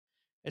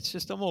It's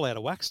just I'm all out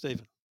of whack,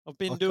 Stephen. I've I,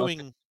 been I, can,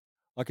 doing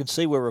I can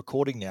see we're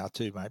recording now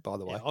too, mate. By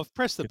the yeah, way, I've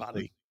pressed the you can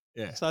button see,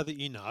 yeah, so that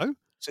you know.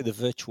 see the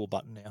virtual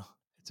button now.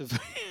 It's a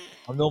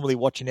I'm normally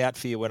watching out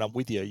for you when I'm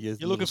with you. Your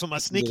you're looking little for my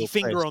sneaky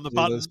sneaky little press. finger on the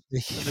Your little button and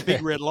the sneaky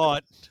big red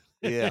light.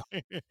 yeah.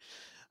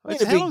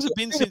 It's how long's it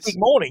been Been a big since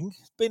morning.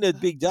 It's been a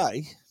big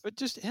day. but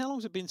just how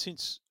long's it been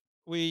since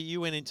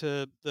you went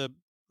into the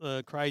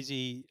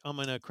crazy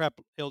crap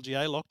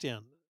LGA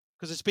lockdown?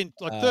 Because it's been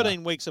like Uh,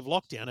 13 weeks of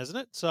lockdown, hasn't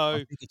it? I So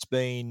think it's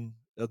been.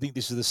 I think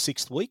this is the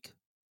 6th week.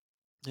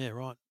 yeah,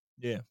 right.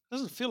 Yeah,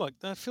 Doesn't feel like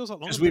that. Feels like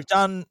longer because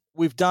than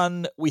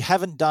that. we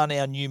haven't done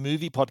our new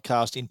movie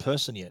podcast in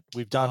person yet.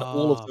 We've done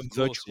all of Ah, of them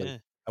course, virtually, yeah.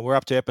 and we're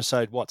up to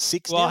episode what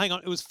 6 Well, now? hang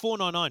on. It was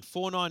 499,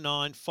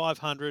 499,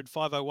 500,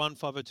 501,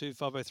 502,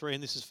 503,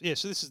 and this is yeah.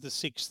 So this is the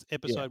sixth Yeah.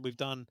 episode we've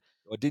done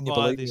Well, didn't you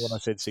via believe me when I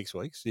this. said 6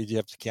 weeks? Did you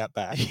have to count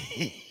back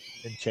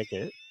and check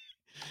it?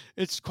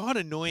 It's quite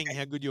annoying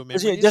how good your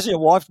Doesn't, memory doesn't is. your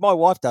wife? My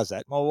wife does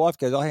that. My wife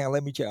goes, "Oh, hang on,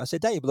 let me check." I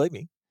said, "Don't you believe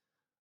me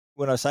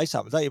when I say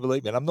something? Don't you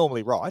believe me?" And I'm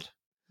normally right,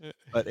 Uh,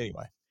 but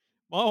anyway.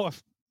 My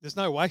wife, there's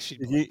no way she'd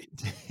Did believe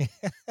me.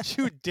 you?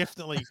 She would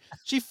definitely.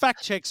 She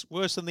fact checks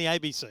worse than the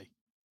ABC.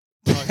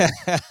 Like,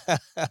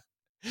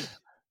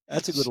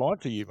 That's a good line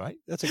for you, mate.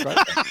 That's a great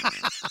one.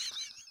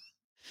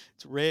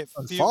 it's rare,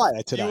 On few, fire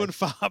few today. and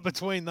far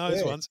between those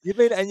Yeah. ones. You've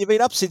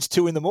been up since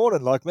 2 in the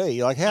morning like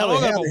me. Like And how I got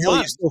up how at the hell are you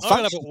one. still I got up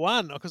at functioning?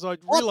 one because I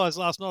What? realised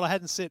last night I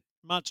hadn't set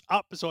much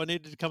up, so I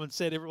needed to come and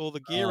set all the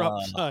gear up.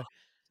 Ah, So,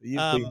 you've been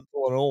um, you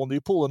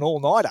pull an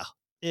all-nighter.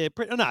 yeah,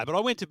 no, but I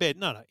went to bed.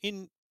 No, no,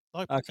 in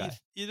like Okay. if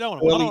you don't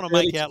want to, I don't want to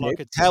Early make to out bed. like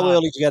it's How hard.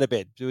 early did you go to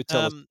bed? Do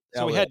tell us So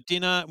how we early. had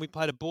dinner and we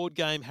played a board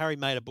game. Harry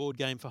made a board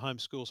game for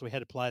homeschool, so we had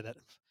to play that.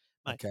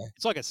 Mate, Okay.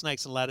 it's like a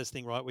snakes and ladders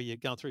thing, right? Where you're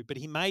going through, but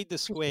he made the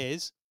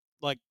squares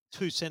like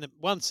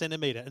 1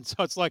 centimeter, and so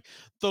it's like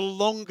the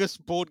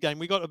longest board game.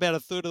 We got about a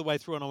third of the way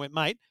through, and I went,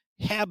 mate,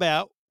 how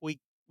about we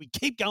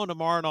keep going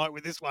tomorrow night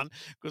with this one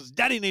because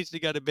Daddy needs to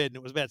go to bed, and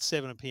it was about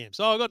 7 p.m.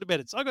 So I got to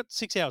bed. I got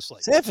 6 hours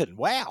sleep. 7.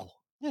 Wow.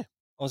 Yeah,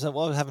 I was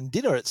having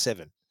dinner at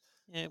 7.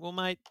 yeah. Well,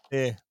 mate,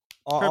 Yeah.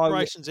 I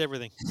preparation's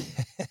everything.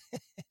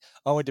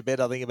 I went to bed,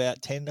 I think,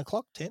 about 10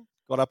 o'clock, 10.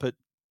 Got up at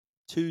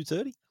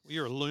 2:30. Well,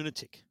 you're a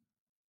lunatic.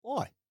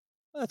 Why?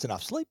 Well, that's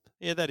enough sleep.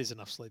 Yeah, that is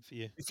enough sleep for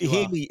you. If you You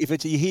hear are. me,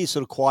 if you hear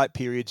sort of quiet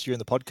periods during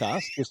the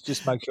podcast,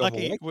 just make sure I'm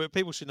Lucky, awake. well,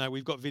 people should know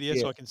we've got video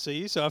Yeah. so I can see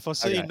you. So if I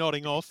see you Okay.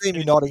 nodding If you off, see and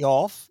me nodding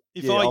off,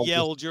 if yeah, I I'll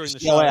yell during the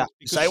just yell show, out.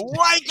 it's Say, because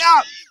 "Wake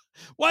up!"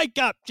 wake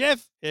up,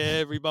 Jeff!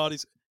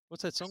 Everybody's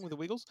what's that song with the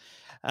Wiggles?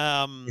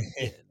 Yeah,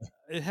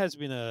 it's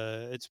been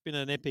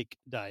an epic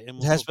day, and It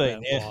we'll has talk been,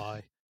 about yeah.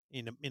 why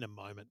in a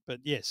moment.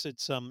 But yes,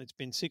 it's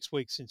been 6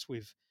 weeks since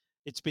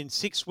It's been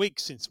 6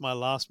 weeks since my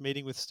last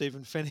meeting with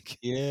Stephen Fennick.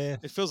 Yeah.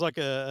 It feels like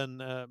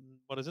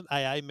what is it,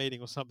 AA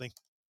meeting or something.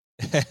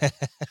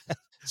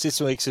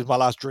 6 weeks is my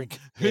last drink.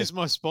 Yeah. Who's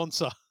my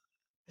sponsor?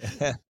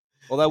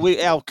 Although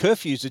our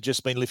curfews have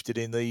just been lifted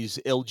in these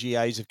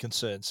LGAs of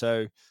concern,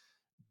 so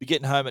be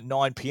getting home at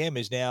 9 p.m.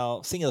 is now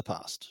a thing of the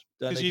past.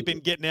 Don't Because need you've to do been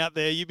it. getting out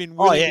there, you've been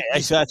Oh, willing yeah, to get.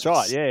 actually, that's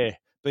right, yeah.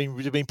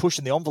 Been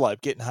pushing the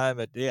envelope, getting home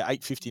at,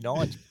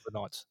 8:59 for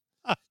nights.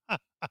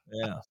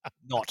 Yeah.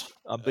 Not.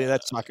 I'm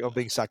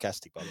being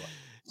sarcastic, by the way.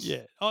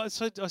 Yeah. I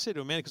said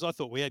to a man because I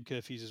thought we had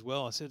curfews as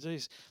well. I said,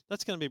 "Geez,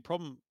 that's going to be a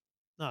problem."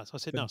 No, so I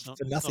said, For "No, it's not.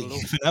 for It's not nothing, at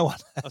all." for no one.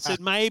 I said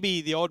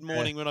maybe the odd Yeah.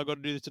 morning when I got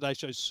to do the Today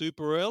Show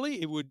super early,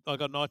 it would. I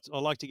got nights. I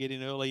like to get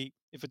in early.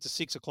 If it's a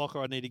 6 o'clock,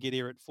 or I need to get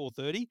here at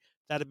 4:30.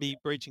 That'd be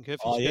breaching curfew.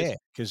 Oh, She goes, yeah,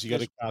 because you she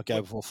goes, gotta can't go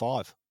 "We're, before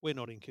 5. we're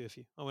not in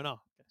curfew." I went, "Oh,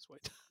 okay,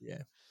 sweet."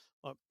 Yeah.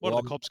 Like, what are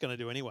Well, the cops going to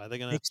do anyway? They're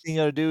going to. next thing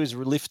you gotta do is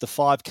lift the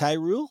 5K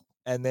rule,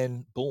 and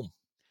then boom.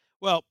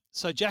 Well,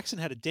 so Jackson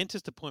had a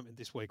dentist appointment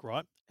this week,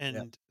 right? Yeah.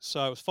 And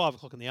so it was 5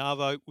 o'clock in the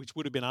Arvo, which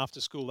would have been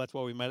after school. That's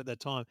why we made it that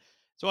time.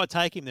 So I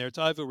take him there. It's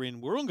over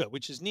in Wahroonga,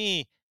 which is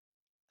near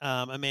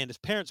Amanda's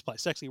parents' place.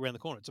 It's actually around the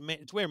corner.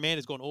 It's where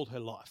Amanda's gone all her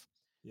life.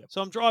 Yep.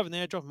 So I'm driving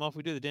there, drop him off.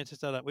 We do the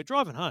dentist. We're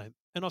driving home,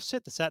 and I've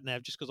set the sat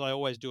nav just because I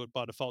always do it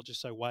by default,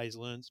 just so Waze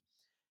learns.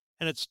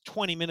 And it's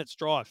 20 minutes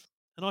drive.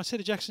 And I said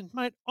to Jackson,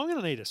 mate, I'm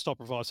going to need to stop,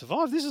 revive,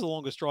 survive. This is the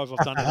longest drive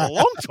I've done in a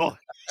long time.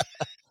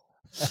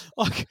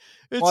 Like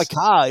My it's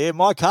car,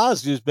 my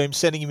car's just been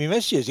sending me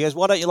messages. He goes,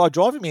 "Why don't you like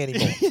driving me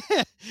anymore?"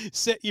 yeah.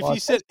 My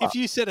Tesla. If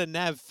you set a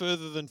nav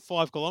further than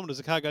 5 kilometers,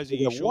 the car goes, "Are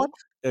They you go, sure? "What?"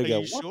 They Are go,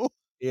 you "What?" sure?"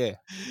 Yeah.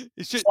 It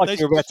It's should like they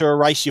you're about to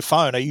erase your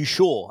phone. Are you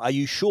sure? Are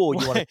you sure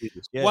you wanna do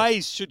this? Yeah.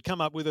 Waze should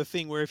come up with a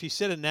thing where if you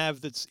set a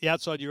nav that's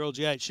outside your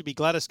LGA, it should be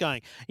Gladys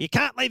going, "You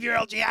can't leave your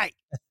LGA."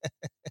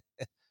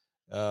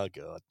 Oh,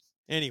 God.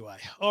 Anyway,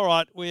 all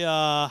right, we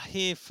are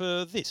here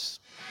for this.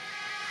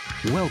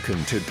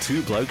 Welcome to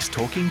Two Blokes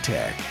Talking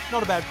Tech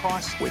Not a bad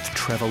price. with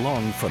Trevor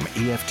Long from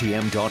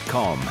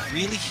EFTM.com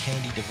Really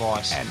handy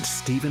device. and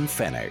Stephen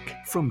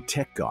Fennick from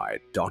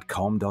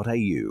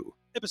techguide.com.au.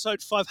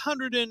 Episode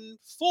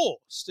 504,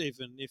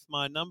 Stephen, if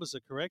my numbers are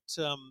correct.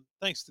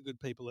 Thanks to the good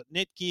people at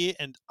Netgear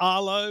and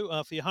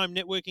Arlo for your home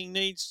networking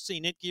needs.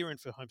 See Netgear, and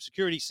for home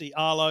security, see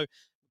Arlo. We'll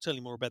tell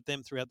you more about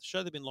them throughout the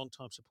show. They've been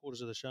long-time supporters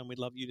of the show, and we'd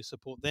love you to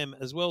support them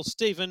as well.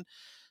 Stephen,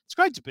 it's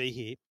great to be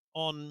here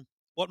on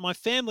what my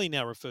family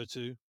now refer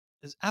to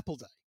as Apple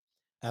Day.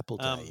 Apple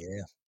Day,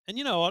 yeah. And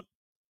you know what?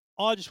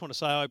 I just want to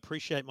say I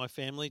appreciate my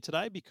family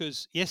today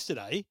because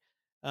yesterday,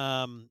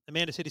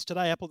 Amanda said, "Is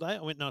today Apple Day?"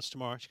 I went, "No, it's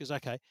tomorrow." She goes,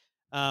 "Okay."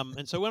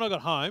 And so when I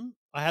got home,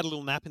 I had a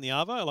little nap in the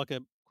arvo, like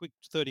a quick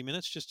 30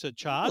 minutes just to Really?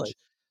 charge.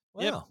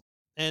 Yep. Wow.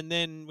 And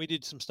then we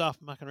did some stuff,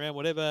 mucking around,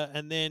 whatever.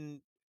 And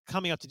then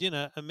coming up to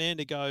dinner,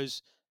 Amanda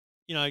goes,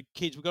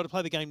 "Kids, we've got to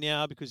play the game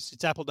now because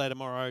it's Apple Day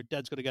tomorrow.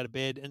 Dad's got to go to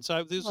bed." And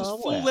so there's this Oh,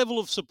 full wow. level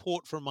of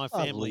support from my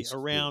Lovely family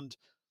spirit. around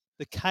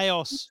the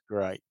chaos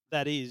Great.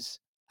 that is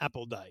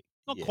Apple Day.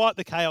 Not Yeah. quite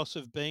the chaos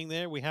of being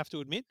there, we have to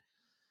admit.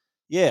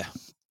 Yeah.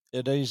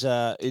 It is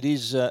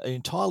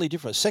entirely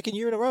different. Second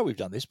year in a row we've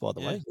done this, by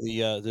the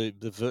Yeah. way,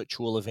 the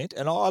virtual event,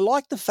 and I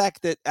like the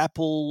fact that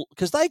Apple,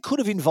 because they could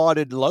have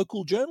invited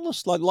local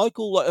journalists, like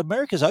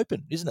America's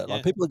open, isn't it? Yeah.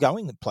 Like people are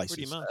going in Pretty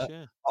places. much,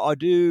 yeah. I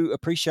do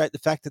appreciate the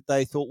fact that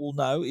they thought, well,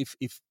 no, if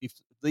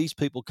these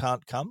people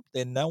can't come,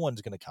 then no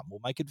one's going to come.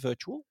 We'll make it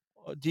virtual.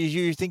 Do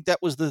you think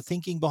that was the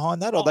thinking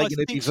behind that? Or are they I going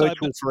to be think so,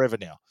 virtual but forever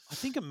now? I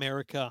think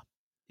America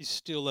is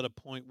still at a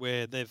point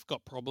where they've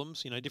got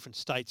problems. Different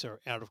states are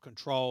out of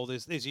control.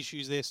 There's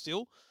issues there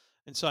still.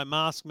 And so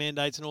mask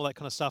mandates and all that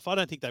kind of stuff, I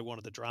don't think they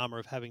wanted the drama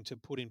of having to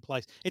put in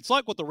place. It's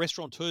like what the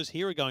restaurateurs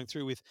here are going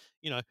through with,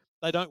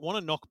 they don't want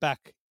to knock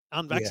back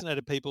Yeah,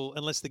 unvaccinated people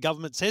unless the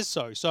government says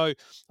so. So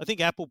I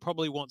think Apple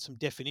probably wants some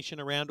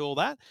definition around all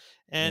that.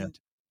 yeah. And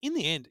in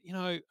the end, and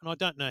I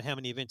don't know how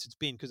many events it's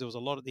been because there was a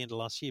lot at the end of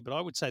last year, but I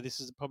would say this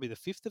is probably the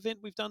fifth event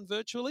we've done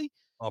virtually.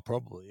 Oh,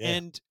 probably, yeah.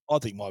 And I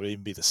think it might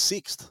even be the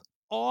 6th.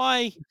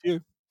 I You?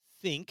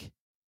 think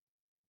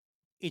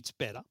it's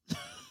better.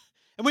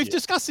 And we've Yeah,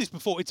 discussed this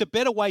before. It's a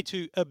better way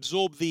to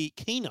absorb the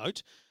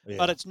keynote, but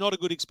yeah. it's not a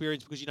good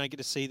experience because you don't get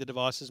to see the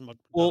devices and da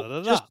Well, da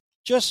da just da.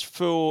 just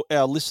for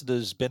our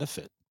listeners'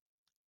 benefit,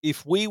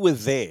 if we were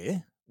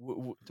there,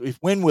 if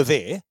when we're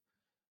there,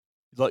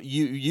 like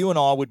you and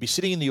I would be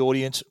sitting in the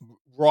audience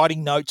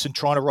writing notes and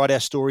trying to write our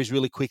stories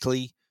really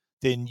quickly.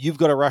 Then you've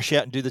got to rush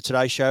out and do the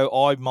Today Show.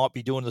 I might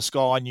be doing the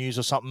Sky News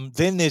or something.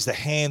 Then there's the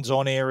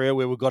hands-on area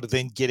where we've got to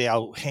then get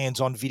our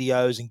hands-on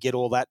videos and get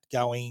all that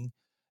going,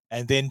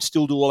 and then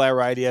still do all our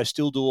radio,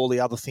 still do all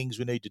the other things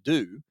we need to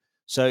do.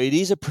 So it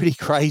is a pretty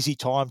crazy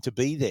time to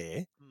be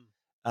there.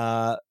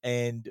 Mm.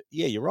 And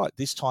yeah, you're right.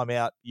 This time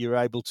out, you're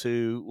able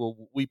to.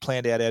 Well, we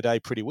planned out our day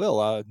pretty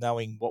well,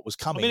 knowing what was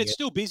I mean, coming. it's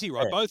still busy,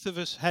 right? Yeah, Both of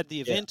us had the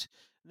yeah, event.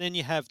 Then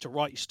you have to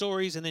write your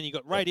stories, and then you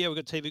got yeah, radio, we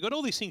got TV, got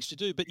all these things to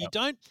do. But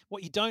yeah.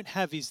 what you don't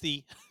have is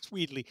the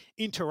weirdly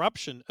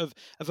interruption of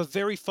a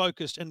very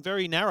focused and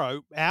very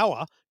narrow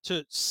hour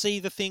to see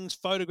the things,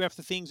 photograph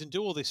the things, and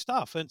do all this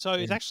stuff. And so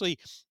it's Yeah. actually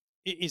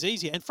it is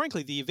easier. And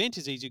frankly, the event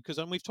is easier because,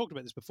 and we've talked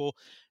about this before,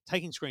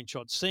 taking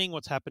screenshots, seeing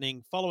what's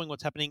happening, following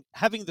what's happening,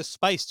 having the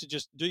space to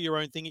just do your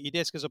own thing at your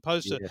desk as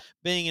opposed to Yeah,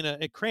 being in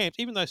a cramped,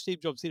 even though Steve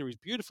Jobs Theatre is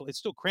beautiful, it's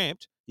still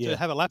cramped to yeah,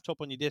 have a laptop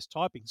on your desk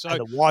typing. and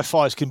the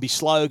Wi-Fi's can be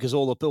slow because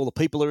all the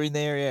people are in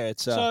there. Yeah,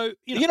 it's So,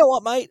 you know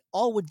what, mate?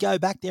 I would go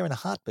back there in a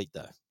heartbeat,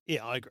 though.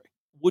 yeah, I agree.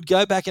 Would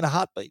go back in a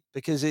heartbeat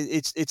because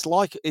it's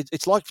like,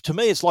 to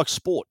me, it's like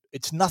sport.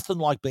 It's nothing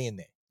like being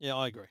there. Yeah,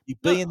 I agree. You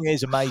No, being there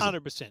is amazing.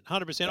 100%,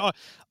 100%. Yeah,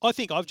 I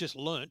think I've just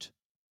learnt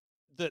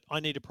that I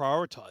need to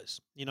prioritize.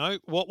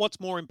 What's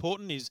more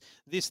important is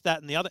this,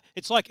 that, and the other.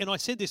 It's like, and I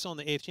said this on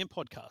the EFTM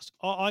podcast.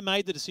 I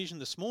made the decision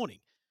this morning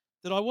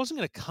that I wasn't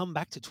going to come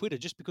back to Twitter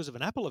just because of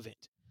an Apple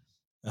event.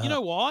 You uh-huh.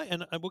 know why?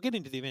 And we'll get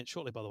into the event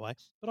shortly, by the way.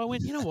 But I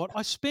went, you know what?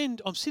 I'm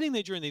sitting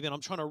there during the event.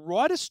 I'm trying to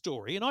write a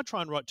story, and I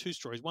try and write two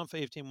stories, one for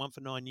EFTM, one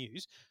for Nine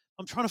News.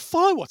 I'm trying to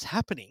find what's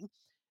happening,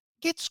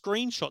 get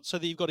screenshots so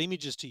that you've got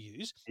images to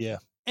use. Yeah,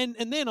 And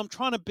then I'm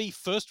trying to be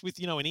first with,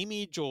 an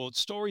image or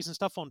stories and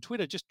stuff on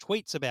Twitter, just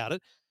tweets about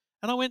it.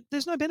 And I went,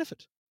 there's no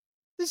benefit.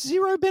 There's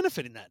zero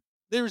benefit in that.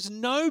 There is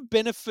no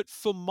benefit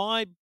for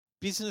my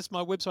business,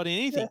 my website,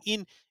 yeah.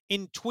 anything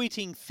in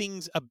tweeting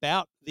things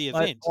about the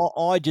Mate, event.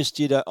 I just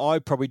did I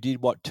probably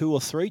did what, 2 or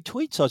 3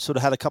 tweets. I sort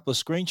of had a couple of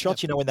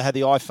screenshots. Yep. When they had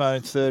the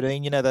iPhone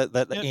 13,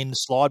 that Yep. end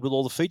slide with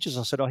all the features.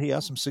 I said, "Oh, here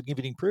are some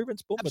significant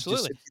improvements." Boom, I just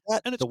Absolutely. sent you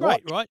that. And it's The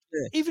great, watch. right?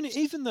 Yeah,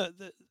 Even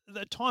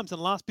the times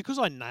and last, because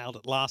I nailed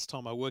it last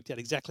time, I worked out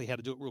exactly how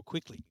to do it real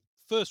quickly.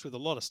 First with a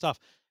lot of stuff,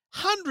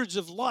 hundreds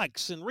of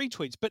likes and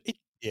retweets, but it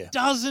yeah.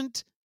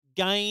 doesn't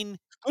gain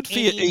Good for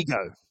your any.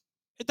 ego.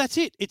 That's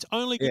it. It's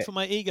only good Yeah. for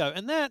my ego,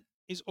 and that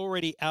is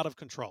already out of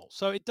control.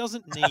 So it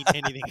doesn't need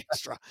anything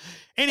extra.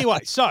 Anyway,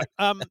 so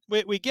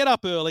we get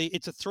up early.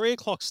 It's a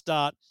 3:00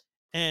 start,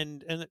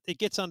 and it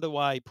gets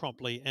underway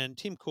promptly. And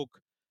Tim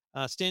Cook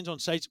stands on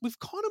stage. We've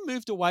kind of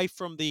moved away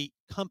from the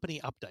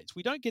company updates.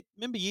 We don't get.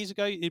 Remember years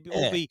ago, it'd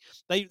all Yeah. be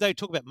they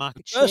talk about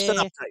market First an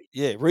share, update.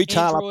 Yeah,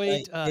 retail update.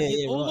 Android, Yeah,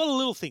 yeah, a right. lot of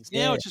little things. Now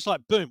Yeah, it's just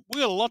like boom,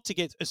 we got a lot to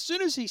get. As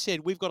soon as he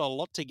said we've got a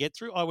lot to get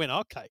through, I went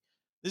okay.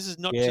 This is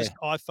not yeah. just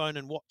iPhone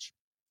and watch.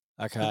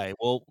 And Okay.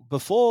 Well,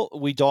 before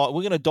we dive,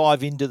 we're going to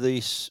dive into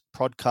this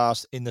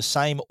podcast in the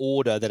same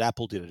order that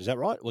Apple did it. Is that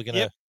right? We're going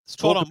yep, to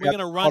spot talk on. We're about going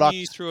to the run you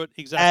products through it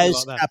exactly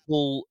as like that.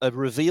 Apple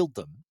revealed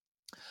them.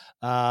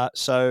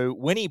 So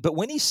when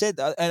he said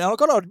that, and I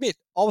got to admit,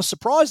 I was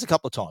surprised a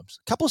couple of times.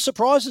 A couple of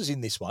surprises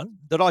in this one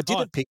that I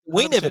didn't pick.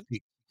 We never 100%.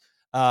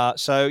 picked.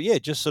 So yeah,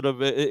 just sort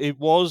of it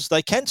was.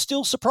 They can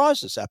still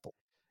surprise us, Apple.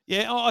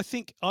 Yeah, I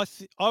think I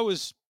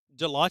was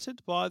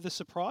delighted by the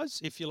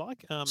surprise, if you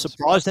like. Surprise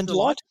Surprised and and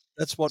delight delighted.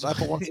 That's what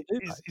Apple wants to do,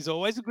 mate. is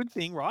always a good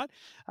thing, right?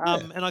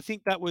 Yeah. And I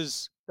think that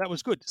was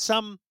good.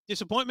 Some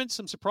disappointments,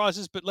 some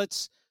surprises, but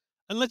let's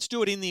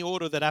do it in the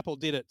order that Apple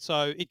did it.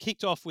 So it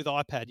kicked off with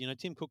iPad. You know,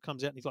 Tim Cook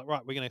comes out and he's like,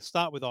 right, we're going to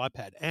start with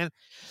iPad, and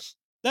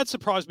that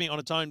surprised me on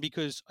its own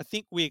because I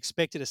think we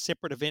expected a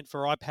separate event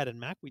for iPad and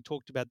Mac. We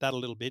talked about that a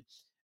little bit,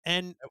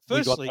 and We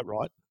got firstly, that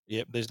right.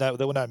 Yep.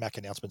 There were no Mac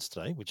announcements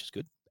today, which is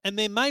good. and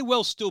there may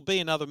well still be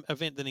another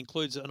event that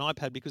includes an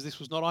iPad because this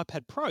was not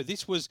iPad Pro.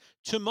 This was,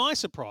 to my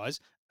surprise,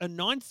 a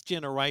ninth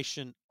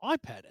generation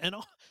iPad. And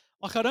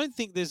I don't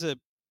think there's a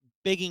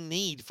begging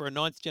need for a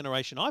ninth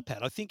generation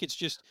iPad. I think it's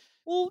just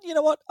Well, you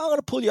know what? I'm going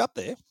to pull you up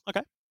there.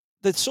 okay.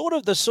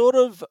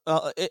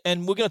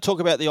 And we're going to talk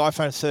about the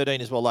iPhone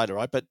 13 as well later,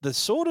 right? But the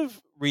sort of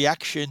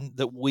reaction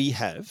that we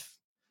have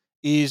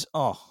is,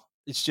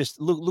 it's just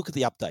look at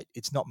the update.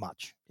 It's not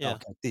much. Yeah.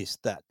 Okay, this,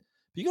 that.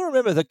 But you got to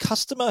remember the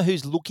customer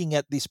who's looking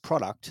at this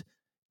product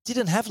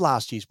didn't have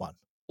last year's one,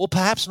 or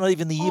perhaps not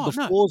even the year Oh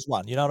no, before's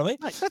one. You know what I mean?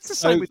 mate, that's the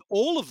So, same with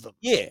all of them.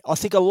 yeah, I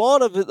think a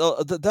lot of it,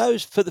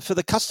 those for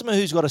the customer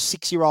who's got a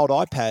 6-year-old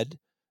iPad,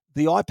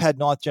 the iPad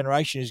 9th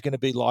generation is going to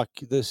be like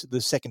the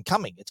second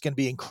coming. It's going to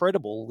be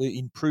incredible, the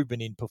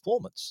improvement in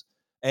performance,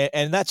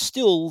 and that's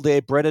still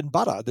their bread and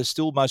butter. The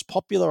still most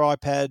popular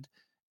iPad,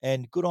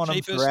 and good on them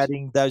for Cheapest.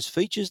 adding those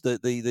features.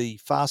 The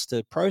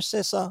faster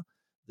processor,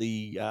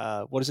 the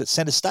what is it,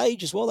 center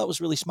stage as well. That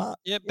was really smart.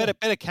 Yeah, Yeah,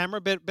 better camera,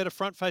 better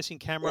front facing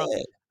camera.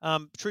 yeah,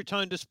 True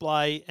tone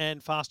display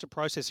and faster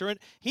processor. And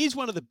here's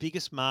one of the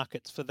biggest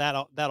markets for that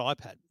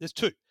iPad. There's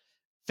two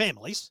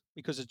families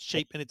because it's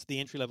cheap and it's the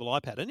entry level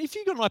iPad. And if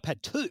you've got an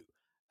iPad 2,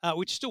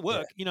 which still yeah,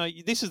 work, you know,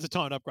 this is the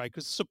time to upgrade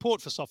because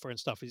support for software and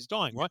stuff is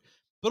dying, yeah. right?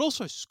 But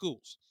also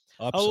schools.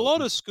 A lot Absolutely.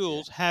 of Yeah,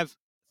 schools have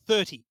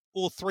 30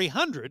 or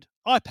 300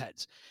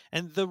 iPads.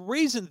 And the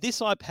reason this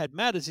iPad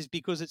matters is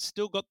because it's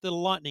still got the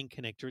lightning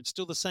connector. It's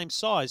still the same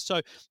size.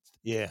 So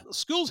yeah,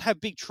 schools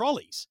have big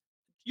trolleys.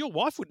 Your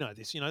wife would know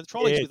this, you know, the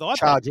trolleys yeah. with iPads.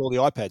 Charge all the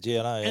iPads. Yeah,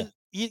 I know. Yeah, And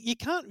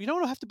you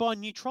don't have to buy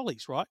new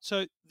trolleys, right?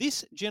 So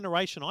this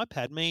generation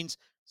iPad means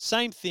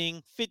same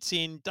thing, fits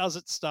in, does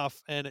its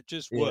stuff, and it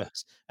just yeah.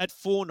 works at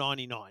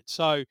 $4.99.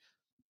 So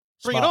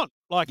bring it Smart. on.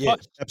 Like Yeah,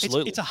 it's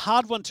absolutely. a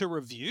hard one to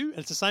review. And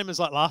it's the same as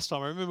like last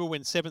time. I remember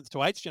when 7th to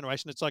 8th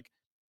generation, it's like,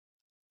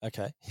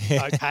 Okay.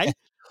 okay.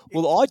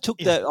 Well, I took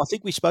Yeah. that. I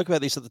think we spoke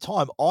about this at the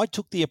time. I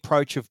took the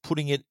approach of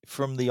putting it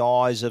from the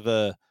eyes of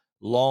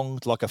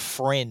like a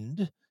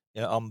friend.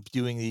 You know, I'm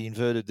doing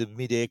the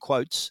mid-air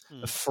quotes. A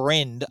Mm,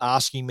 friend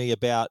asking me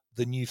about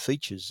the new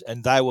features,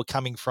 and they were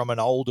coming from an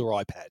older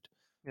iPad.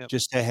 yep.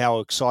 Just to how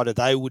excited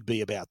they would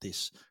be about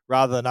this,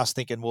 rather than us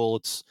thinking, well,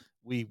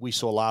 we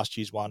saw last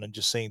year's one and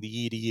just seeing the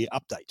year-to-year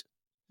update.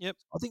 Yep.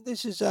 I think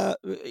this is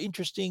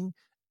interesting,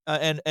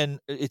 and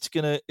it's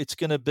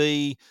gonna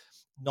be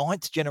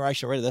ninth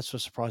generation already. That's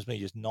what surprised me.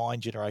 Just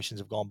 9 generations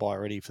have gone by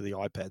already for the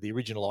iPad, the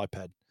original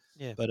iPad.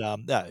 Yeah. But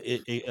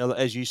no,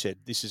 as you said,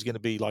 this is going to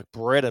be like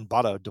bread and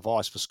butter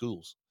device for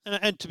schools.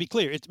 And to be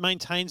clear, it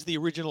maintains the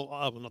original,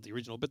 well, not the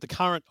original, but the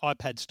current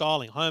iPad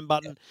styling, home Yeah.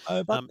 button,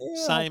 Oh, but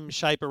yeah, same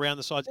shape around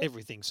the sides,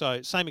 everything.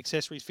 So same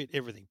accessories fit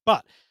everything.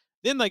 But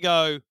then they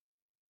go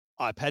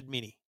iPad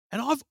Mini.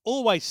 And I've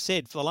always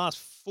said for the last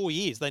 4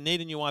 years, they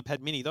need a new iPad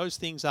Mini. Those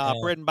things are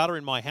yeah, bread and butter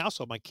in my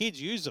household. My kids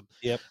use them.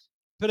 yep,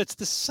 But it's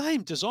the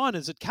same design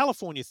as at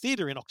California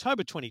Theatre in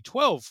October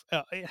 2012.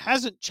 It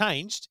hasn't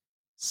changed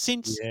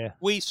since yeah.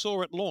 we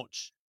saw it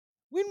launch.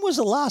 When was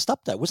the last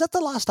update? Was that the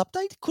last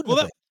update? Couldn't Well,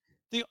 have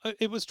been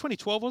it was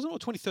 2012, wasn't it, or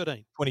 2013?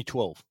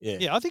 2012. Yeah,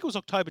 Yeah, I think it was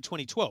October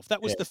 2012.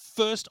 That was yeah, the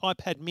first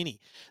iPad Mini.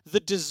 The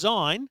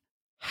design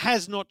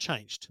has not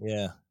changed.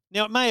 yeah.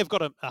 Now it may have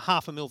got a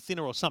half a mil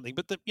thinner or something,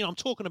 but I'm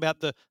talking about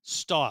the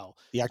style.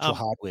 The actual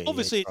hardware. Yeah,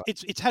 Obviously,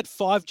 right. it's had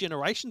 5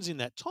 generations in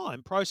that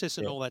time, processor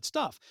and Yeah, all that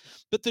stuff.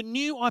 But the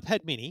new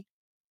iPad Mini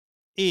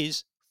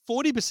is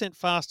 40%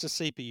 faster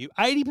CPU,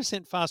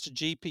 80% faster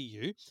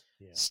GPU,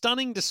 yeah.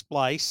 stunning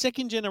display,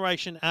 second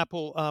generation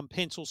Apple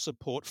Pencil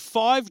support,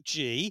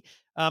 5G,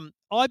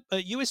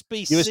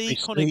 USB-C USB-C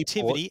port.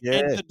 connectivity,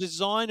 and Yeah, the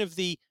design of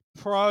the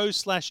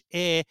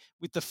Pro/Air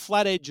with the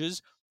flat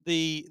edges,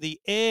 the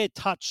Air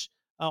Touch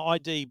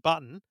ID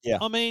button. yeah.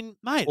 I mean,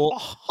 mate, Well,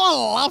 I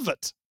love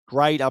it.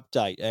 great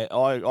update.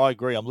 I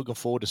agree. I'm looking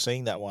forward to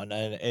seeing that one,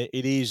 and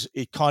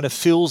it kind of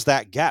fills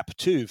that gap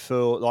too.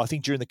 For I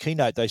think during the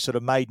keynote they sort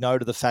of made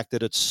note of the fact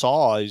that its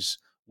size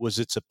was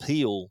its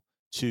appeal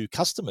to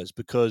customers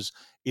because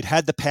it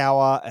had the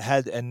power, it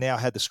had and now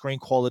had the screen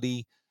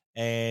quality,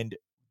 and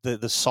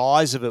the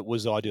size of it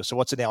was ideal. So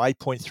what's it now?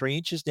 8.3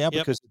 inches now Yep,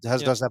 because yep,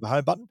 doesn't have a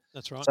home button.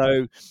 that's right.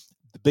 So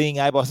being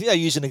able, I think they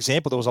used an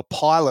example. There was a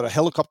pilot, a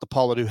helicopter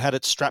pilot, who had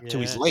it strapped to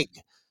his Yeah, leg.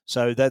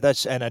 So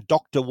that's and a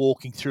doctor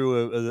walking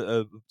through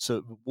a sort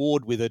of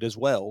ward with it as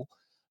well.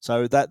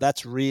 So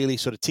that's really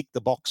sort of ticked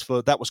the box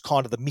for that was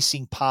kind of the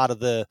missing part of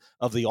the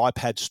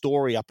iPad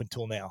story up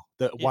until now.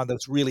 The Yeah. one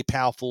that's really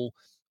powerful,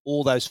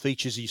 all those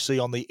features you see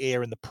on the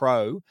Air and the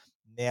Pro,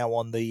 now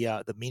on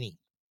the Mini.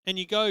 And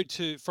you go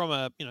from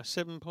a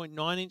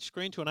 7.9-inch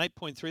screen to an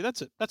 8.3.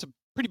 That's a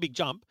pretty big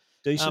jump.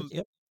 Decent,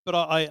 yep. But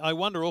I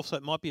wonder also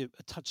it might be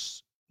a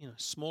touch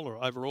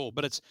smaller overall.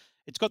 But it's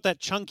got that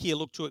chunkier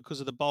look to it because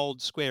of the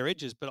bold square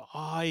edges. But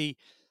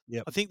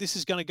Yep. I think this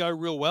is going to go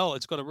real well.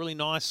 It's got a really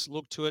nice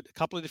look to it. A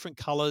couple of different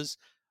colors.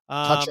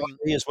 Touch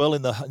ID as well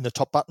in the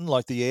top button,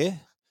 like the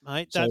Air.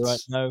 Mate, So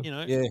that's no,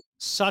 yeah,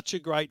 such a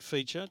great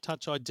feature.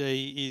 Touch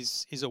ID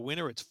is a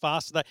winner. It's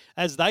fast.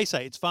 As they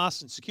say, it's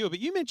fast and secure. But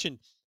you mentioned,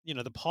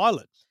 the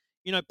Pilot.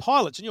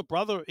 Pilots, and your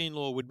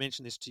brother-in-law would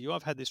mention this to you.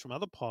 I've had this from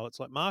other pilots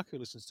like Mark who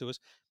listens to us.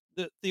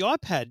 The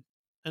iPad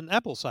and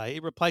Apple say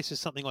it replaces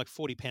something like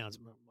 40 pounds,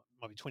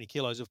 might be 20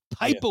 kilos of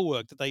yeah,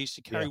 paperwork that they used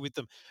to carry yeah, with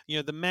them.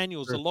 The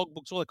manuals, the true.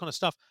 logbooks, all that kind of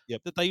stuff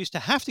Yep, that they used to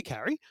have to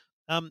carry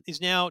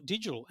is now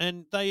digital.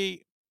 And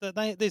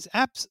there's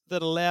apps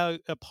that allow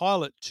a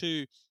pilot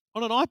to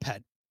on an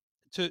iPad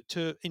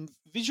to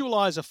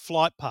visualize a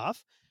flight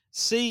path,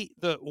 see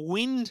the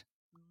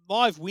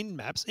live wind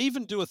maps,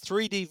 even do a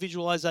 3D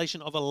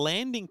visualization of a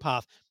landing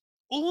path,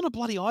 all on a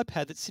bloody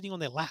iPad that's sitting on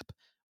their lap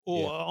yeah.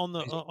 or on the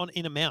Amazing. on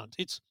in a mount.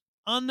 It's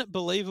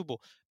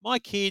unbelievable. My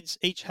kids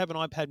each have an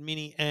iPad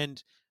Mini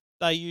and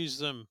they use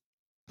them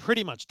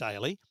pretty much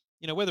daily.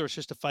 Whether it's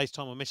just a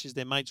FaceTime or message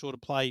their mates or to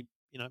play,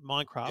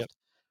 Minecraft. Yep.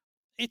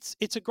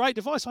 It's a great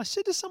device. I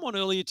said to someone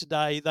earlier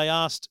today, they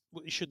asked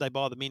should they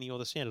buy the Mini or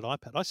the standard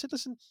iPad. I said,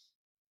 listen,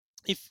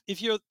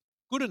 if you're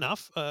good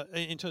enough,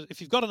 in terms, if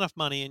you've got enough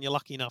money and you're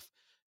lucky enough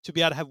to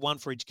be able to have one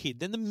for each kid,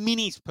 then the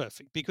Mini's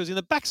perfect because in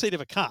the back seat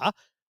of a car,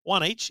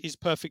 one each is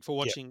perfect for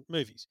Yep. watching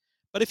movies.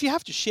 But if you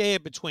have to share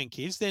between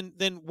kids, then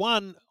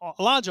one a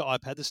larger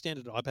iPad, the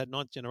standard iPad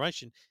ninth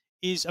generation,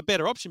 is a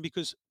better option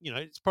because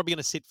it's probably going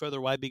to sit further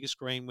away, bigger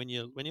screen when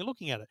you're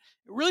looking at it.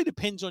 It really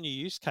depends on your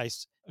use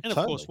case and of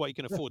course Totally. what you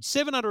can Yeah. afford.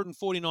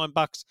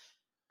 $749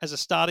 as a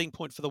starting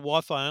point for the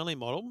Wi-Fi only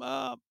model.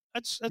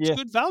 That's Yeah.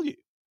 good value.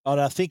 And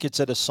I think it's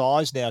at a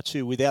size now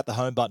too. Without the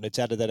home button, it's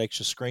added that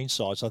extra screen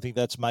size. I think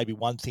that's maybe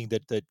one thing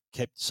that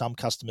kept some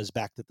customers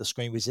back. That the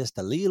screen was just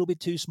a little bit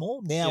too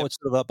small. Now Yep. it's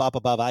sort of up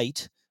above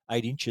 8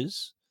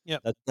 inches.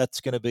 Yep.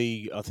 That's going to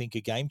be, I think, a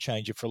game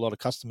changer for a lot of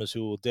customers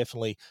who will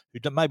definitely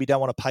maybe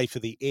don't want to pay for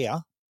the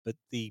Air, but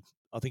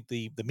I think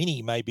the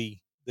Mini may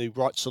be the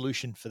right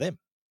solution for them.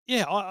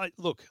 Yeah, I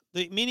look.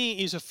 The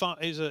Mini is an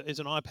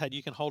iPad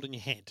you can hold in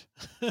your hand,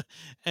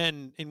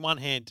 and in one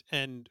hand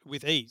and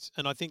with ease.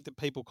 And I think that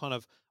people kind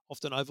of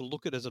often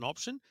overlook it as an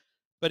option,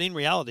 but in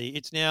reality,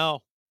 it's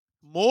now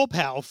more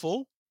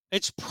powerful.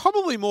 It's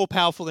probably more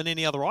powerful than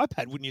any other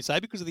iPad, wouldn't you say,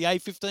 because of the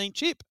A15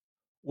 chip?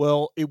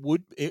 Well, it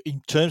would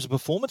in terms of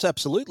performance,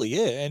 absolutely,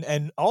 yeah.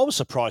 And I was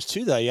surprised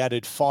too. They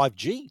added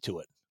 5G to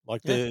it.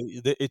 Like Yeah.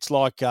 it's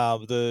like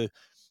the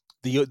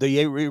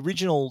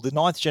original, the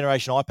ninth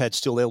generation iPad's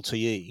still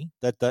LTE.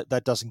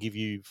 That doesn't give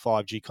you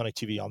 5G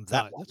connectivity on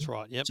that No, one. that's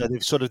right. Yep.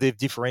 So they've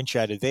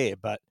differentiated there.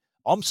 But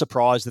I'm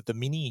surprised that the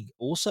Mini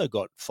also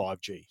got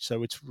 5G.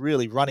 So it's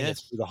really running Yeah. it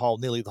through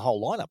nearly the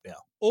whole lineup now.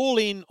 All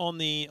in on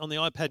the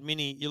iPad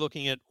Mini, you're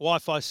looking at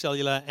Wi-Fi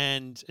cellular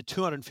and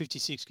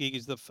 256 gig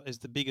is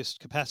the biggest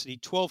capacity.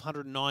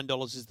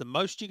 $1,209 is the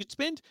most you could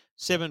spend.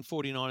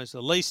 $749 is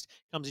the least.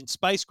 Comes in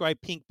space gray,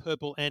 pink,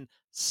 purple, and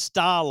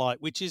starlight,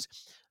 which is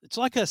it's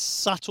like a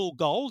subtle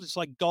gold. It's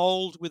like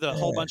gold with a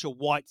whole Yeah. bunch of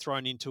white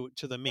thrown into it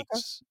to the Okay.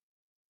 mix.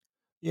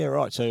 Yeah.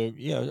 Right. So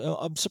yeah,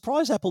 I'm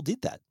surprised Apple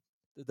did that.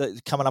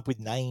 Coming up with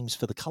names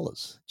for the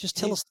colors. Just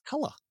It tell is us the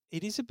color.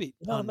 it is a bit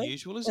You know what I mean?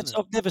 unusual, isn't it?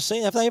 I've never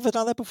seen. Have they ever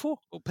done that before?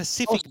 Well, I was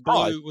Pacific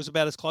surprised. blue was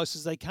about as close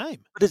as they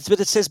came. But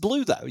it says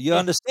blue though. You Yeah,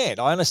 understand?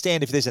 I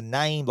understand if there's a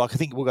name like I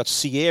think we've got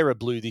Sierra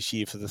Blue this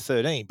year for the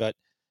 13, but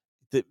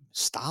the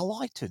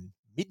Starlight and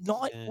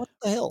Midnight. yeah, What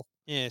the hell?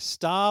 yeah.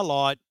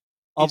 Starlight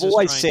I've is a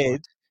always strange one.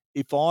 said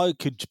if I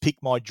could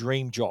pick my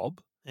dream job,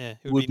 Yeah, it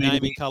it would be would be to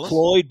naming be colours.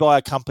 employed by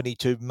a company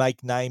to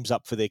make names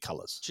up for their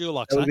colors.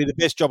 Dulux, That would eh? be the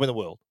best job in the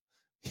world.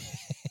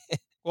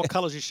 What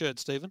colour's your shirt,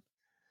 Stephen?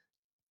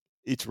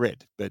 It's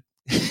red, but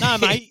No,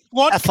 mate.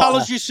 What sapphire,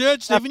 colour's your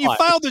shirt, Stephen? You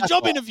sapphire, failed the job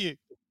sapphire. interview.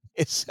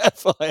 It's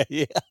sapphire.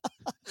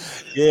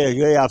 Yeah,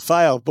 yeah. I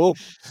failed. Boom.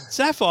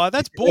 Sapphire,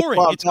 that's That's boring.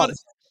 what I've done.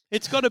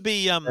 It's got to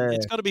be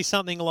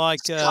something like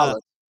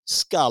Scarlet.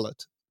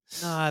 Scarlet.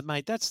 no,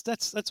 mate.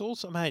 That's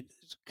also, mate.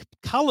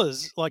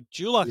 Colours like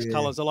Dulux Yeah.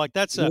 colours are like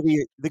that's Yeah,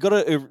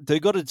 a they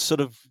got to sort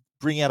of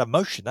bring out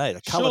emotion, eh?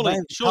 The color surely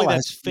name, the surely color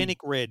has that's to be fennec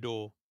red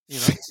or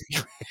fennec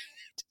red.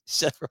 Is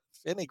that right?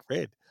 Fennec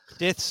red.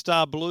 Death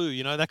Star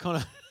blue. That kind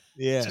of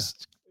Yeah.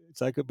 just.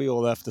 So it could be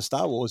all after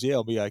Star Wars. Yeah,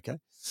 I'll be okay.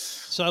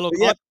 So look,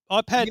 But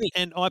yeah, iPad Mini.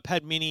 and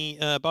iPad Mini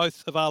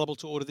both available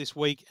to order this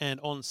week and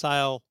on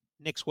sale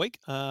next week.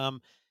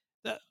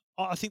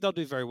 I think they'll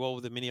do very well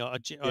with the Mini. I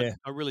Yeah.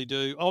 really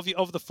do.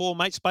 Of the four,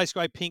 mate, Space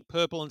Gray, Pink,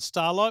 Purple, and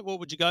Starlight, what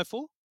would you go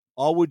for?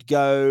 I would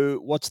go.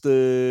 What's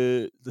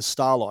the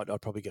Starlight?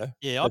 I'd probably go.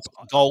 Yeah, That's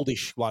the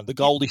goldish one, the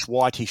yeah, goldish,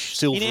 whitish, in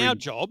silvery. our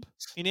job,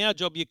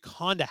 you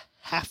kind of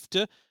have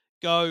to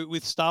go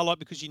with Starlight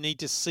because you need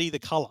to see the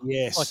color. Like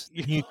Yes,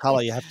 new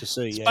color you have to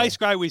see. Yeah, space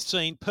grey we've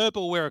seen,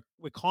 purple we're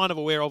kind of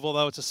aware of,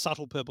 although it's a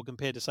subtle purple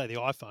compared to say the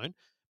iPhone.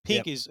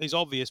 yep, Pink is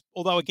obvious,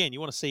 although again you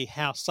want to see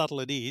how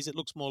subtle it is. It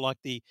looks more like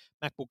the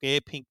MacBook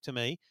Air pink to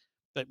me,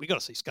 but we got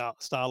to see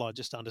Starlight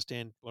just to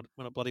understand what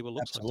it bloody well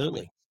looks like, don't we?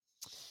 absolutely.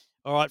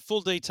 All right, full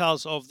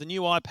details of the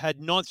new iPad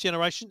ninth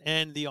generation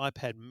and the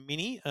iPad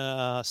Mini,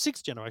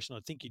 sixth generation, I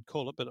think you'd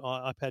call it, but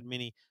iPad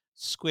Mini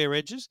square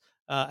edges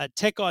at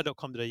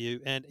techguide.com.au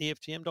and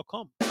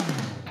EFTM.com.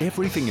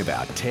 Everything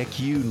about tech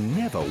you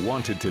never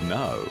wanted to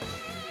know.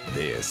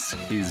 This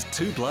is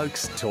Two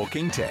Blokes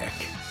Talking Tech.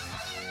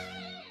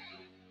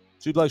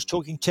 Two Blokes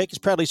Talking Tech is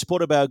proudly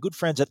supported by our good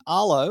friends at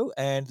Arlo,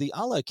 and the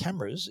Arlo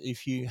cameras.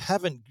 If you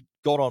haven't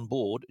got on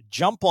board,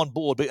 jump on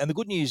board. And the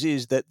good news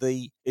is that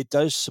it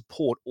does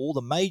support all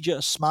the major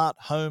smart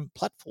home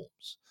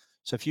platforms.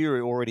 So if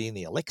you're already in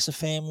the Alexa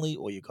family,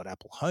 or you've got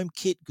Apple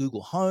HomeKit,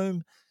 Google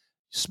Home,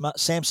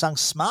 Samsung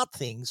Smart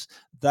Things,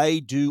 they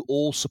do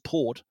all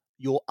support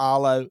your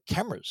Arlo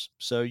cameras.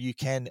 So you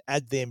can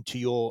add them to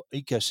your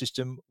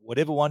ecosystem,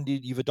 whatever one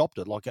you've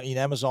adopted. Like in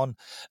Amazon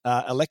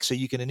Alexa,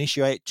 you can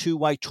initiate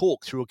two-way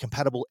talk through a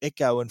compatible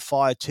Echo and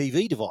Fire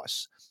TV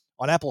device.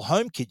 On Apple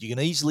HomeKit, you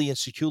can easily and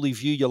securely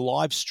view your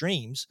live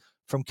streams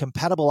from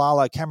compatible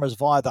Arlo cameras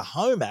via the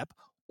Home app,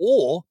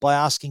 or by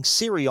asking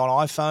Siri on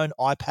iPhone,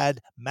 iPad,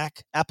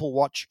 Mac, Apple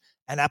Watch,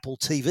 and Apple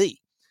TV.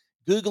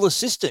 Google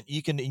Assistant,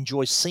 you can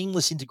enjoy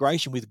seamless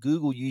integration with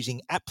Google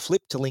using App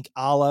Flip to link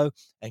Arlo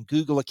and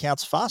Google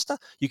accounts faster.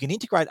 You can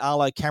integrate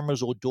Arlo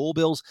cameras or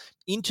doorbells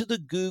into the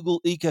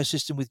Google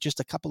ecosystem with just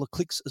a couple of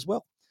clicks as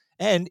well.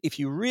 And if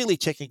you're really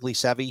technically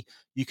savvy,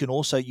 you can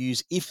also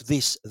use If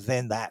This,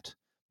 Then That.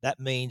 That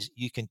means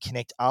you can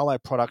connect Arlo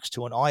products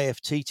to an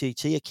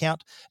IFTTT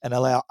account and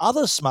allow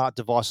other smart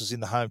devices in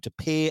the home to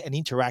pair and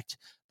interact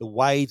the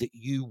way that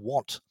you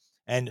want.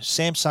 And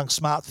Samsung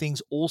Smart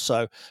Things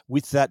also,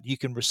 with that, you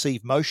can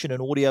receive motion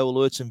and audio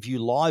alerts and view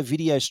live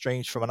video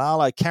streams from an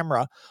Arlo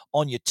camera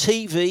on your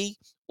TV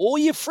or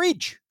your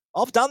fridge.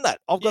 I've done that.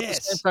 I've got the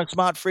Yes. Samsung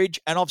Smart Fridge,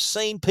 and I've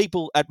seen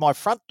people at my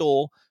front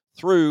door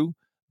through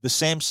the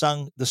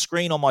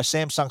screen on my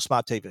Samsung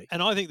Smart TV.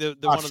 And I think the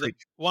Smart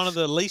fridge. one of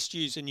the least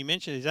used, and you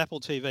mentioned, is Apple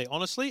TV.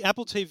 Honestly,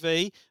 Apple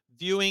TV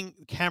viewing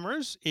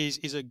cameras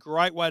is a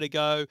great way to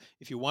go.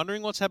 If you're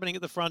wondering what's happening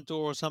at the front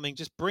door or something,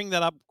 just bring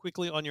that up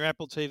quickly on your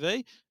Apple TV,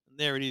 and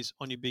there it is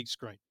on your big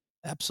screen.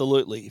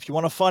 Absolutely. If you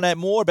want to find out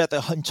more about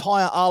the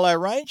entire Arlo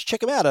range,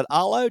 check them out at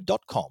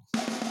arlo.com.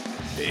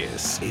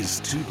 This is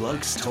Two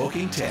Blokes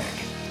Talking Tech.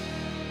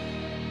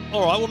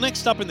 All right. Well,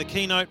 next up in the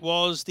keynote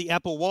was the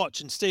Apple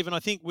Watch, and Stephen,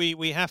 I think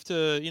we have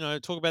to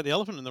talk about the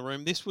elephant in the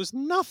room. This was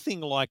nothing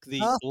like the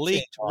Nothing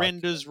leaked like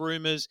renders,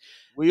 rumors.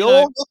 We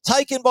all got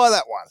taken by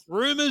that one.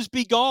 Rumors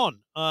be gone.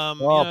 Oh,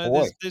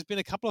 boy. There's been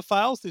a couple of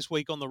fails this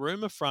week on the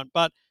rumor front,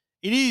 but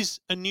it is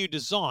a new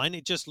design.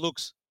 It just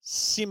looks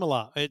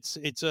similar.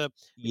 It's a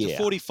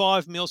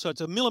 45 mil, so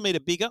it's a millimeter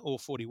bigger, or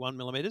 41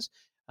 millimeters.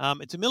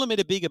 It's a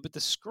millimeter bigger, but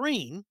the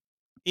screen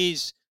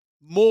is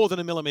more than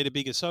a millimeter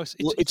bigger. So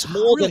it's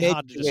more really than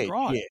hard to edge to edge,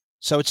 describe. yeah.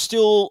 So it's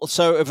still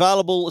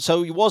available.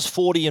 So it was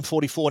 40 and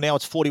 44. Now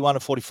it's 41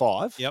 and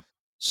 45. Yep.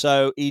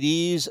 So it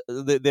is.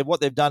 What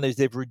they've done is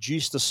they've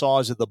reduced the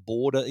size of the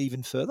border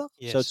even further.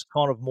 Yes. So it's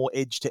kind of more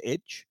edge to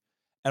edge.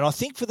 And I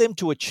think for them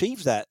to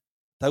achieve that,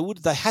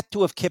 they had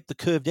to have kept the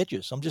curved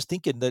edges. I'm just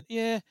thinking that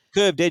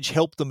curved edge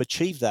helped them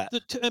achieve that.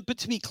 But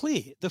to be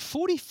clear, the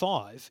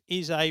 45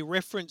 is a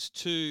reference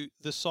to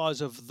the size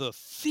of the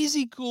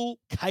physical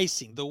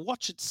casing, the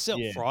watch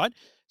itself, right?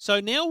 So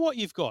now what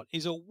you've got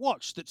is a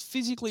watch that's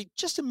physically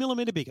just a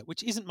millimeter bigger,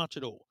 which isn't much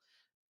at all.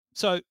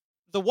 So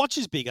the watch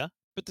is bigger,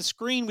 but the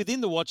screen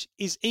within the watch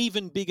is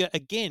even bigger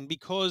again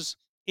because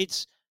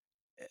it's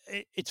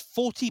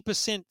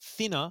 40%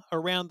 thinner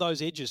around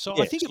those edges. So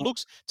I think it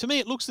looks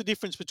the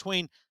difference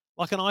between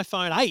like an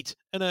iPhone 8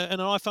 and an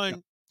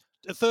iPhone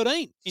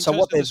 13 in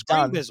terms of the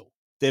screen bezel.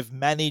 They've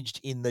managed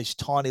in this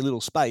tiny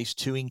little space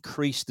to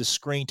increase the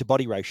screen to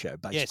body ratio,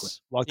 basically,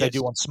 they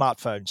do on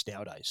smartphones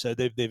nowadays. So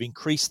they've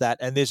increased that,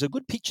 and there's a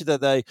good picture that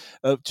they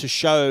to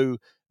show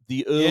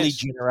the early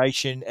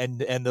generation and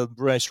the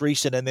most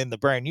recent, and then the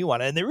brand new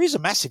one. And there is a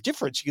massive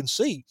difference. You can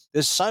see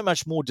there's so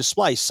much more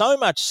display, so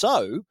much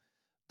so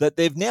that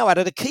they've now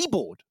added a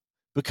keyboard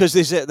because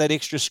there's that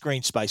extra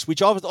screen space,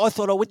 which I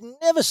thought I would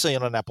never see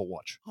on an Apple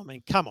Watch. I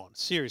mean, come on,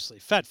 seriously,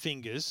 fat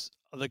fingers.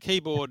 The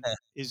keyboard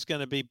is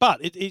going to be, but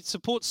it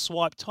supports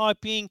swipe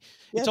typing.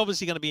 It's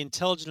obviously going to be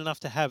intelligent enough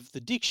to have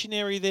the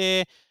dictionary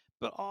there.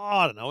 But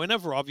I don't know.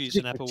 Whenever I've used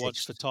an Apple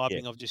Watch for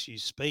typing, I've just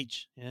used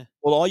speech. Yeah.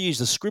 Well, I use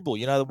the scribble,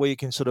 where you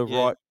can sort of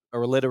write a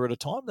letter at a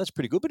time. That's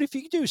pretty good. But if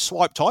you can do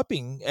swipe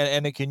typing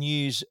and it can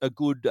use a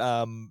good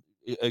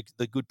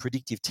the good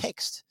predictive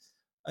text,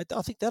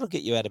 I think that'll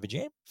get you out of a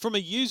jam. From a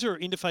user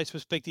interface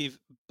perspective,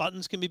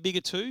 buttons can be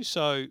bigger too.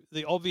 So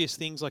the obvious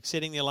things like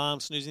setting the alarm,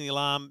 snoozing the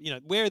alarm,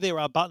 where there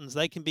are buttons,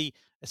 they can be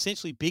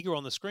essentially bigger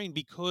on the screen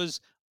because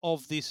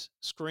of this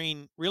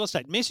screen real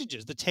estate.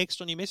 Messages, the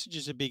text on your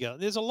messages are bigger.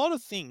 There's a lot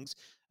of things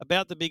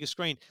about the bigger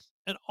screen.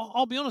 And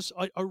I'll be honest,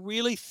 I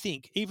really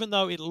think, even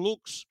though it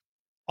looks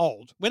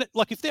old, when it,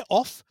 like if they're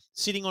off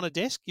sitting on a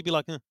desk, you'd be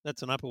like,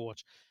 that's an Apple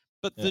Watch.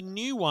 But Yeah. the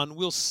new one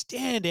will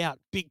stand out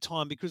big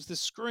time because the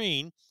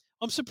screen.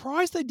 I'm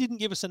surprised they didn't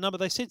give us a number.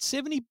 They said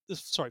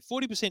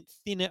 40%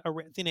 thinner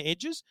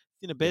edges,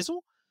 thinner Yeah.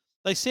 bezel.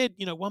 They said,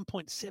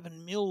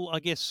 1.7 mil, I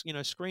guess,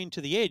 screen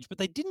to the edge, but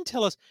they didn't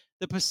tell us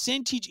the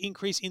percentage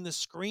increase in the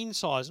screen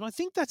size. And I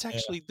think that's Yeah.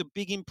 actually the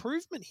big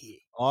improvement here.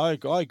 I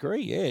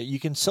agree. Yeah, you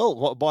can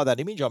tell by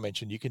that image I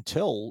mentioned. You can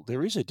tell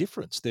there is a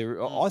difference there.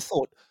 Mm.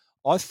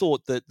 I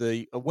thought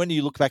that when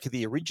you look back at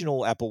the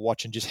original Apple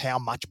Watch and just how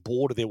much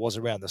border there was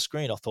around the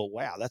screen, I thought,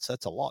 wow, that's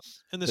a lot.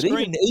 And the But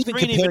even screen even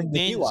comparing the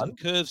new bends one, and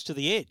curves to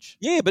the edge.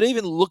 yeah, but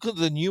even look at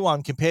the new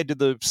one compared to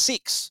the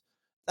 6.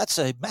 That's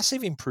a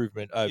massive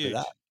improvement over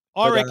that. Huge.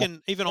 I But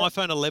reckon even yeah,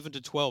 iPhone 11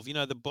 to 12,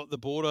 the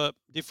border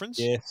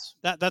difference, yes,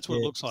 that's what yeah,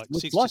 it looks it like,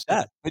 looks 6 to like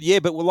 7. that. But yeah,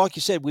 well, like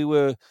you said,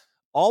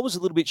 I was a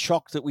little bit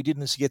shocked that we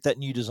didn't get that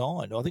new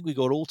design. I think we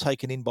got all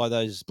taken in by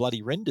those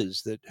bloody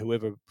renders that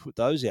whoever put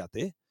those out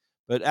there.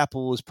 But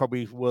Apple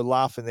were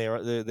laughing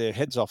their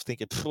heads off,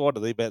 thinking, "What are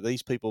they about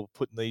these people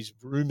putting these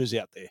rumors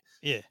out there?"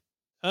 Yeah.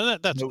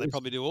 And that's And it what they was,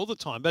 probably do all the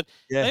time. But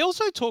yeah, they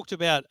also talked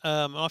about,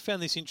 I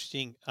found this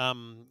interesting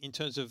in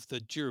terms of the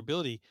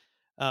durability,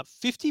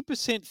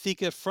 50%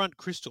 thicker front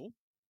crystal.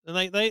 And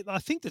I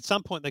think at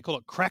some point they call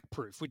it crack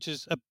proof, which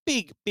is a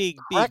big,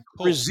 big, crack big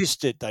pull.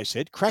 resistant. They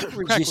said crack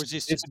Crack resistant.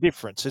 There's resistant. a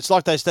difference. It's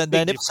like they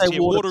Big never say difference. Yeah.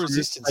 Water waterproof.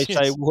 They resistance.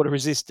 say Yes. water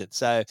resistant.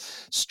 So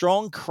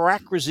strong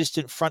crack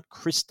resistant front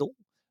crystal.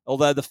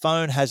 Although the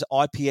phone has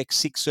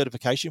IPX6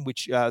 certification,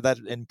 which that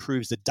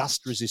improves the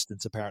dust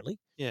resistance apparently.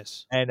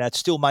 Yes. And it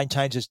still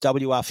maintains its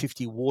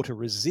WR50 water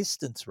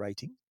resistance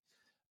rating,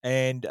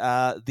 and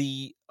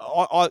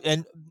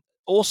and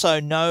also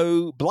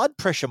no blood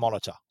pressure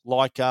monitor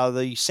like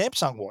the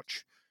Samsung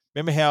watch.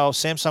 Remember how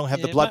Samsung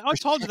have the Yeah, blood mate, I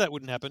pressure told you check? that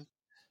wouldn't happen.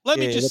 Let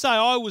me Yeah, just say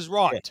I was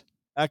yeah. right.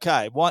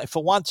 Okay,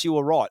 for once you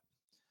were right.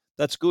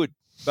 That's good,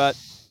 but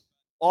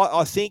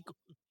I think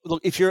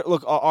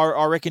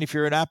I reckon if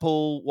you're an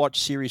Apple Watch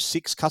Series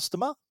 6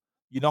 customer,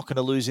 you're not going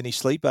to lose any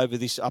sleep over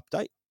this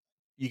update.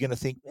 You're going to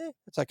think,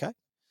 it's okay.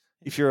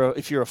 If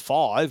you're a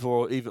 5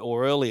 or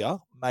earlier,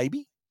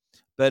 maybe.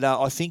 But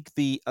I think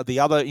the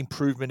other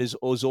improvement is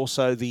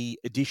also the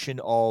addition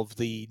of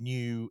the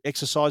new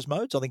exercise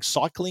modes. I think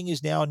cycling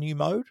is now a new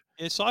mode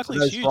Yeah, for cycling's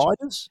those huge.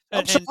 riders.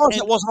 I'm And surprised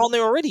that and wasn't on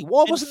there already.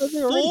 Why and wasn't it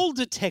there already? fall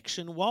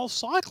detection while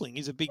cycling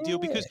is a big deal Yeah,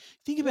 because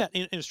think yeah, about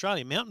in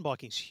Australia, mountain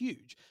biking is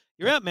huge.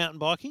 You're yep, out mountain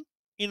biking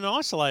in an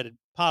isolated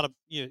part of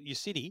your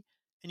city,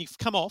 and you've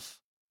come off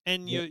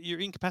and yep, you're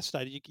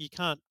incapacitated. You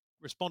can't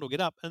respond or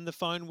get up, and the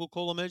phone will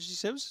call emergency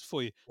services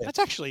for you. yeah, That's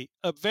actually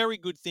a very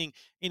good thing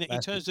in massive.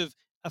 terms of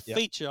a Yep,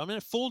 feature. I mean,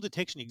 fall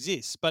detection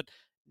exists, but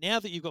now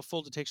that you've got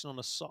fall detection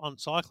on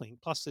cycling,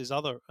 plus there's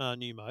other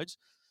new modes,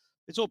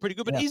 it's all pretty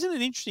good. But yeah, isn't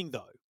it interesting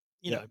though?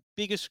 yeah.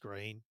 Bigger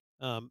screen,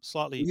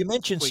 slightly You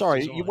mentioned tweaked sorry,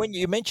 design. when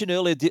you mentioned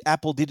earlier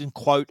Apple didn't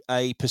quote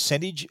a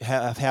percentage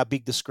of how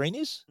big the screen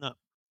is. No.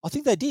 I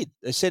think they did.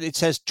 They said it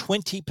has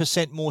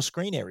 20% more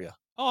screen area.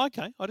 Oh,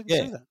 okay. I didn't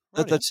Yeah, see that.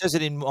 that Rightio. says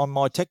it on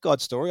my Tech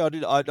Guide story. I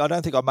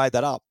don't think I made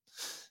that up.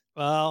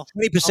 Well,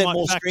 I 20% might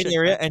more fact screen check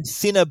area that. and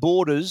thinner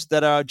borders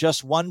that are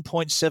just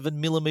 1.7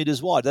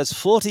 millimeters wide. That's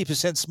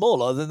 40%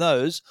 smaller than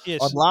those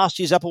on Yes. last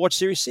year's Apple Watch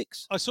Series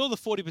 6. I saw the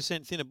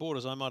 40% thinner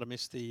borders. I might have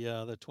missed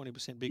the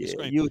 20% bigger Yeah,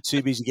 screen. you were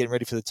too But busy getting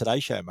ready for the Today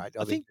Show, mate.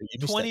 I I think think you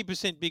missed that.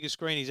 20% bigger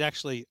screen is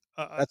actually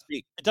That's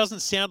big. it doesn't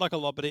sound like a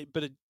lot, but it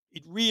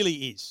really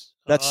is.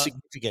 That's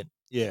significant.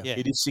 Yeah, Yeah.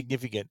 it is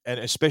significant, and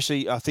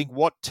especially I think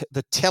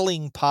the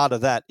telling part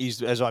of that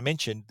is, as I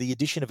mentioned, the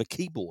addition of a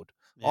keyboard.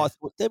 I Yeah.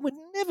 thought they would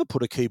never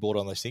put a keyboard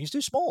on those things;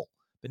 too small.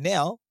 But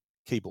now,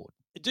 keyboard.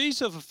 Do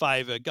yourself a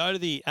favor, go to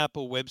the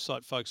Apple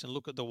website, folks, and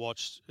look at the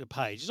watch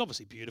page. It's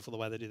obviously beautiful the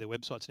way they do their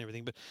websites and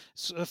everything, but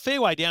a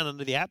fair way down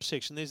under the app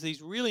section, there's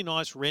these really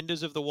nice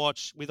renders of the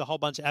watch with a whole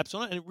bunch of apps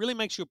on it, and it really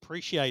makes you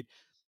appreciate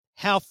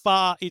how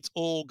far it's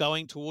all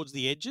going towards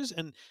the edges.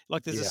 And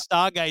like there's a Yeah,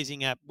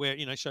 stargazing app where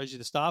shows you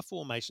the star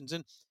formations,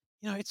 and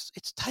it's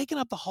taken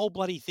up the whole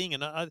bloody thing.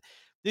 And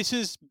this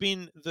has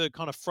been the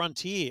kind of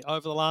frontier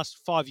over the last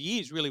 5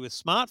 years, really, with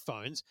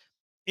smartphones.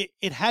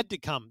 It had to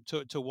come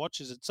to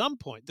watches at some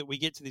point that we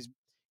get to this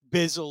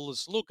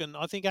bezel-less look, and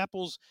I think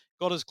Apple's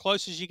got as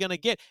close as you're going to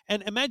get.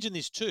 And imagine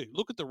this too.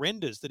 Look at the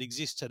renders that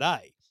exist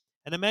today,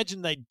 and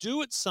imagine they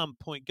do at some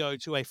point go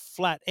to a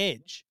flat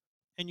edge,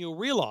 and you'll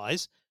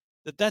realize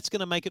that that's going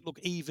to make it look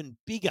even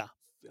bigger,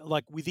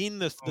 like within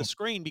the mm,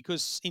 screen,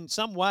 because in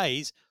some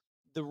ways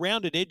the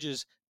rounded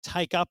edges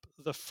take up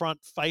the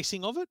front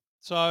facing of it.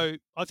 So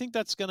I think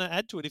that's going to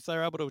add to it if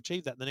they're able to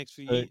achieve that in the next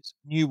few years.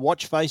 new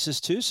watch faces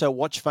too. So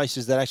watch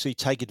faces that actually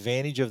take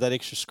advantage of that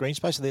extra screen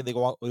space. I think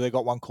they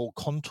got one called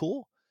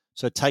Contour.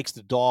 So it takes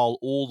the dial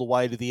all the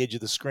way to the edge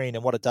of the screen,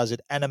 and what it does,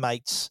 it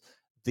animates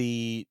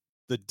the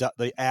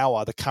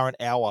hour, the current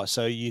hour.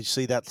 So you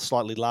see that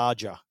slightly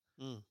larger.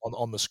 Mm.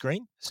 on the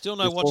screen. Still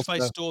no There's watch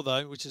face also store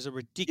though, which is a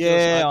ridiculous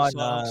Yeah, I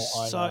oversight. I'm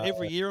know, I so know.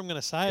 every year I'm going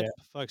to say Yeah, it,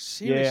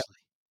 folks. yeah. Seriously.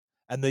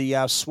 And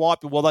the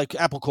swipe, well,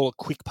 Apple call it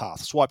quick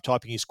path. Swipe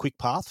typing is quick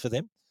path for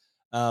them.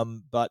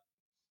 But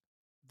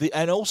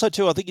and also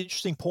too, I think an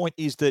interesting point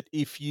is that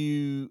if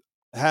you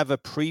have a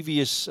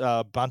previous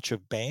bunch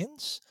of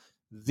bands,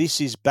 this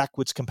is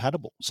backwards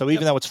compatible. So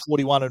even though it's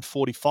 41 and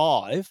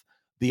 45,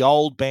 the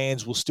old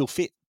bands will still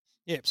fit.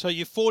 Yeah. So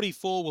your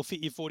 44 will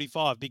fit your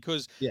 45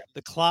 because Yeah.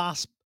 the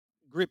clasp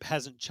grip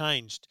hasn't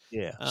changed.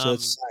 Yeah. So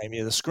it's the same.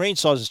 Yeah, the screen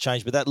size has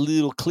changed, but that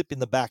little clip in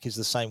the back is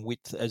the same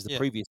width as the Yeah.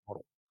 previous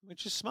model.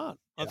 Which is smart.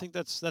 I Yeah. think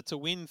that's a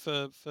win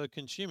for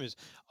consumers.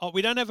 Oh,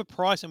 we don't have a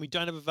price and we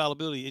don't have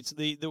availability. It's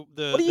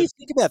What do you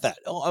think about that?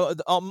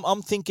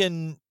 I'm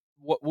thinking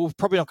we're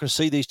probably not going to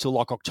see these till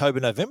like October,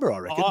 November, I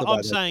reckon. The way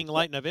I'm they saying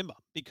late November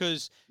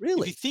because if you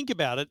Really? think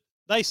about it,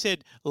 they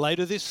said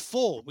later this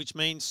fall, which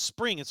means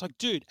spring. It's like,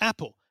 dude,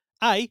 Apple.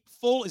 A,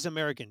 fall is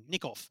American,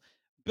 nick off.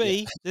 Yeah.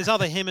 B, there's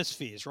other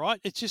hemispheres,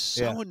 right? It's just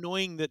Yeah. so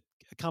annoying that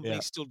Yeah.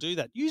 companies still do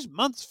that. Use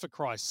months for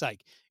Christ's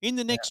sake. In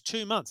the Yeah. next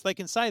 2 months, they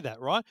can say that,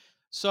 right?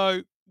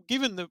 So,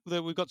 given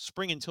that we've got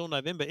spring until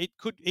November, it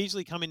could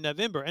easily come in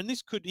November, and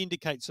this could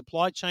indicate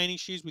supply chain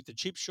issues with the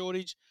chip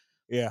shortage.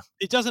 Yeah.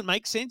 It doesn't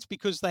make sense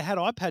because they had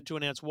iPad to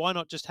announce. Why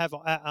not just have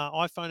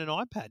iPhone and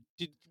iPad?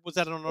 Was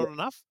that not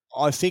enough?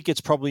 I think it's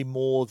probably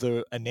more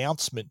the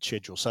announcement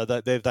schedule. So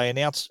they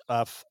announced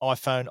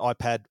iPhone,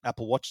 iPad,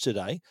 Apple Watch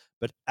today,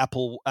 but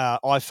Apple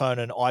iPhone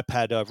and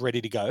iPad are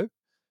ready to go.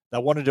 They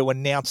wanted to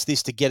announce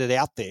this to get it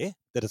out there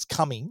that it's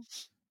coming,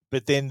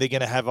 but then they're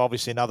going to have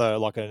obviously another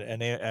like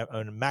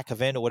a Mac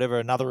event or whatever,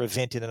 another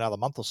event in another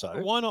month or so.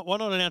 But why not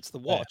announce the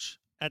watch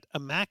at a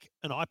Mac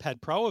and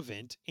iPad Pro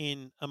event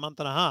in a month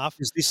and a half?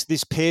 Because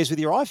this pairs with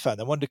your iPhone.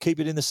 They wanted to keep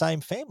it in the same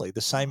family,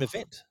 the same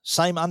event,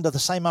 under the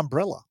same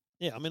umbrella.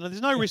 Yeah, I mean, there's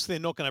no risk they're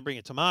not going to bring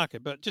it to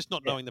market, but just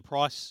not knowing the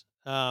price,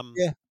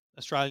 Yeah.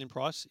 Australian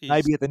price is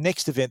Maybe at the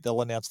next event they'll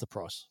announce the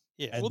price.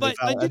 yeah. And Well, the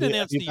they did and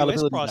announce the the US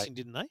availability date. pricing,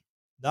 didn't they?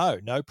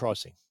 No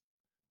pricing.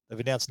 They've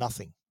announced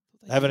nothing.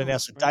 They They haven't did on the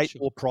announced a date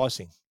screenshot. or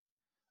pricing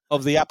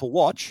of the Apple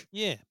Watch.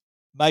 Yeah.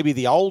 Maybe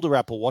the older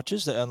Apple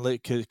Watches,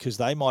 because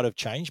they might have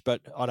changed, but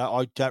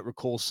I don't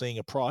recall seeing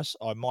a price.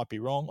 I might be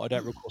wrong. I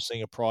don't recall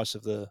seeing a price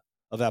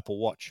of Apple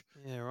Watch.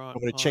 Yeah, right. I'm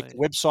going to check the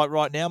website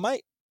right now,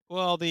 mate.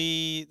 Well,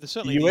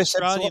 certainly the US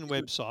Australian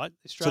website?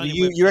 website. So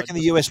you website reckon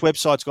the US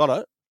website's got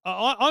it?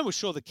 I was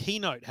sure the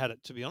keynote had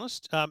it, to be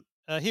honest.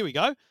 Here we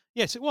go.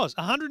 Yes, it was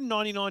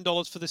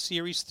 $199 for the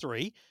Series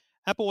 3,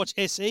 Apple Watch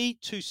SE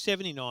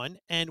 $279,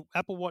 and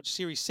Apple Watch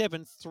Series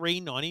 7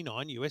 $399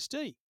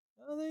 USD.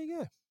 Oh, there you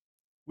go.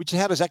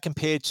 How does that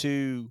compare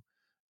to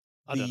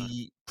I don't know.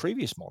 the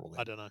previous model then?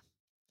 I don't know.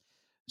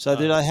 So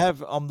do they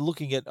have? I'm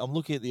looking at the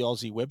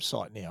Aussie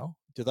website now.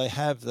 Do they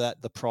have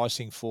the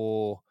pricing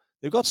for?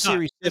 They've got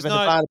Series 7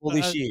 available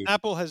this year.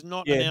 Apple has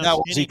not Yeah, announced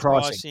no any Aussie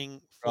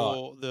pricing.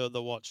 for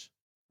the watch.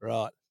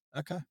 Right.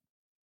 Okay.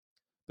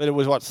 But it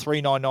was what,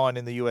 $399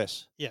 in the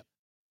US? Yeah.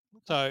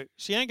 So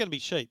she ain't going to be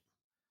cheap.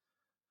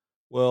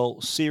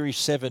 Well, Series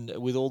 7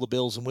 with all the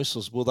bells and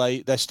whistles,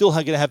 they're still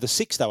going to have the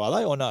 6 though, are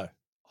they, or no?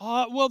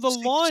 Well, the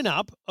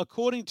lineup,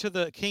 according to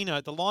the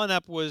keynote, the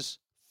lineup was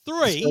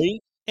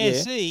 3,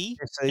 SE,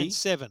 and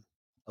 7.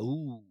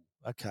 Ooh,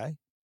 okay.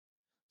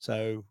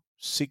 So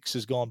 6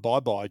 has gone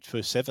bye-bye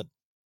for 7.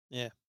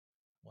 Yeah.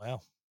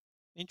 Wow.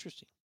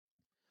 Interesting.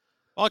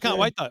 I can't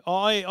wait though.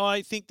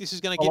 I think this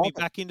is going to get me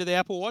back into the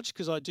Apple Watch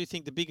because I do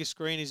think the bigger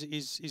screen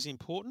is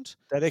important.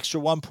 That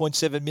extra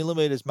 1.7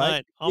 millimeters,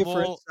 mate. I'm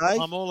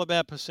all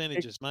about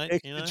percentages, mate.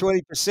 Extra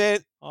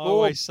 20%. I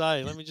always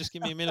say, let me just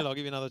give me a minute. I'll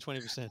give you another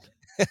 20%.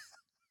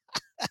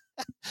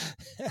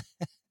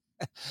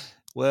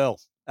 Well,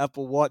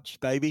 Apple Watch,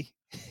 baby.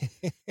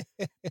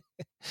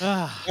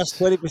 Just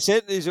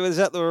 20%? Is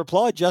that the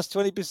reply? Just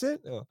 20%?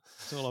 Oh.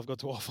 That's all I've got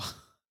to offer.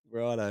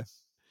 Righto.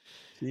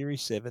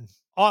 Series 7.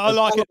 I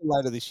like it.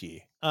 Later this year.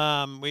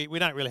 We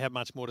don't really have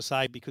much more to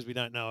say because we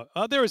don't know.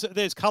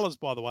 There's colours,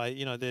 by the way.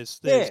 There's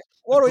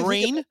What do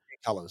green. you think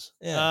about colours?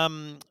 Yeah.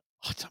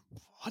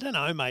 I don't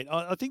know, mate.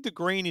 I think the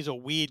green is a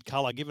weird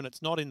colour given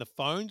it's not in the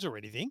phones or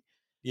anything.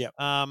 Yeah.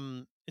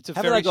 It's a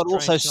Haven't very they got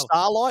also colour.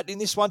 Starlight in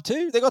this one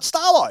too? They got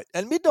Starlight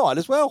and Midnight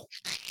as well.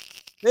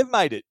 They've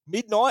made it.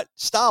 Midnight,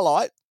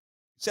 Starlight.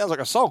 Sounds like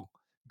a song.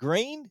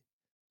 Green,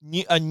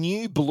 a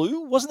new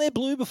blue. Wasn't there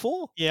blue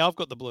before? Yeah, I've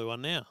got the blue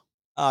one now.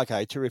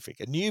 Okay, terrific.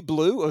 A new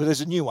blue. Oh,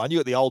 there's a new one. You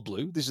got the old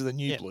blue. This is the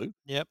new blue.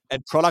 Yep.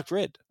 And product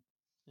red.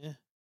 Yeah.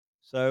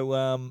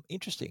 So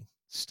interesting.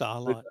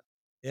 Starlight.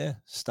 Yeah,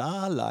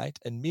 Starlight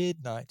and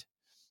Midnight.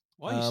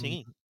 Why are you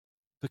singing?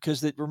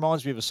 Because it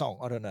reminds me of a song.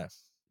 I don't know.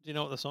 Do you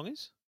know what the song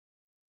is?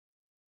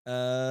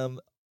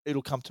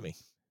 It'll come to me.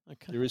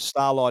 Okay. There is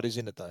Starlight is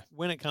in it though.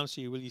 When it comes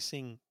to you, will you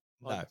sing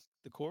No.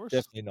 the chorus?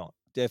 Definitely not.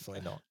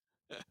 Definitely not.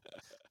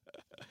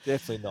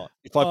 Definitely not.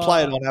 If I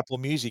play it on Apple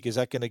Music, is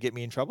that going to get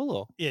me in trouble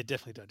or? Yeah,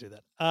 definitely don't do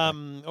that.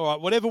 All right,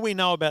 whatever we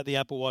know about the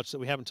Apple Watch that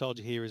we haven't told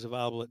you here is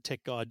available at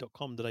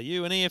techguide.com.au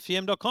and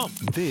EFTM.com.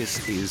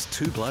 This is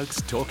Two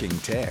Blokes Talking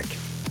Tech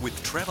with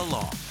Trevor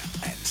Long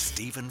and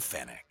Stephen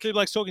Fennick. Two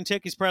Blokes Talking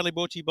Tech is proudly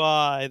brought to you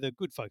by the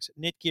good folks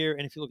at Netgear.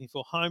 And if you're looking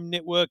for home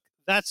network,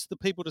 that's the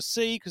people to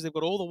see because they've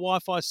got all the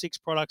Wi-Fi 6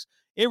 products.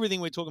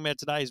 Everything we're talking about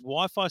today is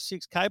Wi-Fi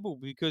 6 cable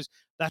because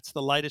that's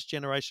the latest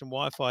generation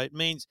Wi-Fi. It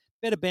means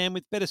better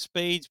bandwidth, better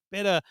speeds,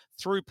 better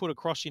throughput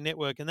across your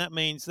network. And that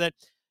means that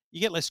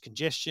you get less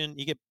congestion,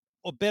 you get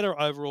a better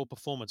overall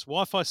performance.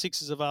 Wi-Fi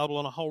 6 is available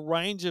on a whole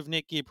range of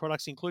Netgear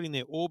products, including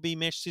their Orbi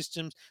mesh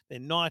systems, their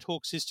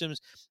Nighthawk systems.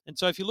 And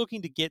so if you're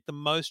looking to get the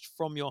most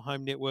from your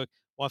home network,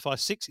 Wi-Fi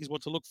 6 is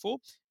what to look for,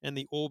 and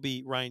the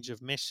Orbi range of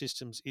mesh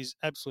systems is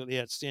absolutely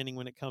outstanding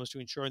when it comes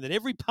to ensuring that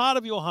every part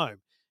of your home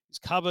is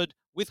covered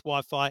with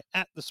Wi-Fi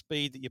at the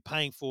speed that you're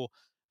paying for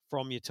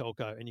from your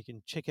telco. And you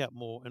can check out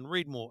more and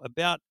read more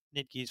about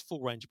Netgear's full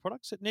range of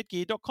products at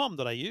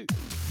netgear.com.au.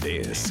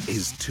 This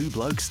is Two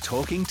Blokes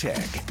Talking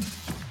Tech.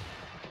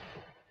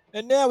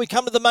 And now we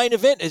come to the main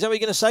event. Is that what you're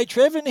going to say,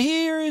 Trev? And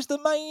here is the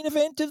main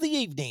event of the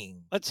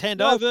evening. Let's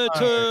hand over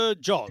to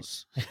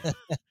Joz.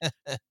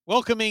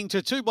 Welcoming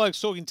to Two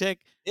Blokes Talking Tech,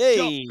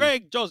 Hey.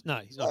 Greg Joz. No,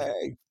 he's not.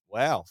 Hey.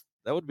 Wow,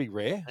 that would be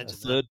rare. Imagine A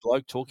third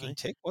bloke talking Hey.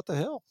 tech. What the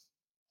hell?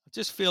 I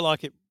just feel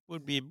like it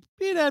would be a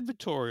bit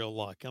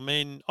advertorial-like. I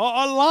mean,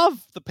 I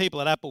love the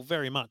people at Apple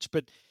very much,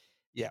 but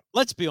yeah,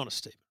 let's be honest,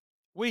 Stephen.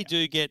 We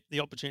do get the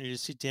opportunity to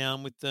sit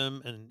down with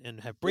them and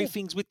have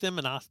briefings with them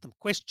and ask them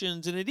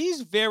questions, and it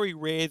is very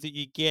rare that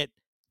you get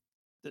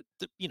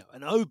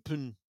an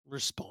open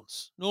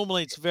response.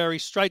 Normally, it's very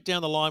straight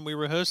down the line. We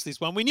rehearsed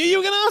this one. We knew you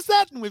were going to ask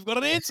that, and we've got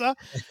an answer.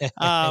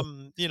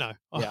 I'm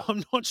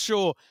not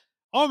sure.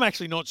 I'm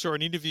actually not sure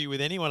an interview with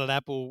anyone at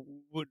Apple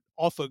would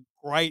offer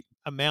great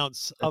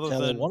amounts that's other how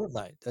than they want it,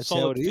 mate. That's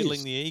solid how it fiddling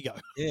is. the ego.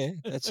 Yeah,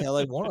 that's how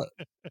they want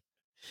it.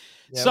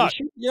 Yeah, so,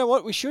 you know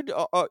what? We should.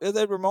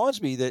 That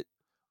reminds me that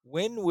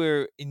when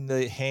we're in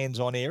the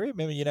hands-on area,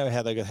 remember,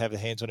 how they have the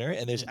hands-on area,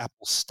 and there's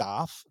Apple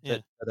staff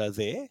that are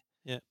there.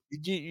 Yeah.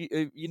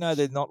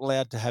 They're not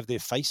allowed to have their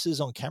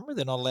faces on camera.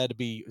 They're not allowed to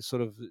be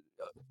sort of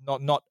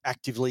not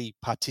actively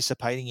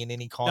participating in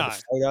any kind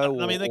of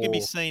photo. I mean, they can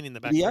be seen in the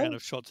background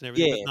of shots and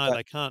everything, but no,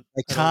 they can't.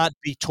 They can't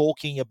be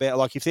talking about,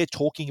 like, if they're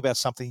talking about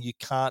something, you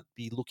can't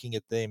be looking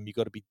at them. You've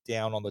got to be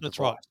down on the That's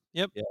device. right.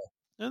 Yep. Yeah.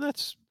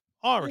 And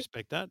I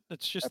respect that.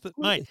 It's just that,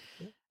 mate,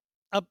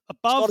 above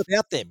it's not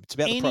about them. It's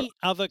about any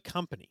other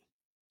company,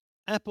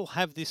 Apple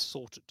have this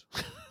sorted.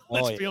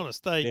 Let's be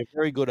honest. They're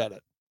very good at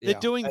it. They're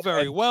doing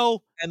very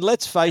well. And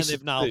let's face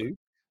it, too,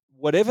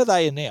 whatever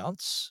they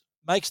announce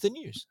makes the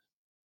news.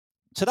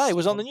 Today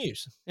was on the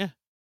news. Yeah.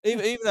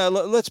 Even though,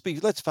 let's face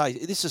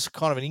it, this is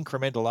kind of an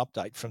incremental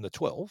update from the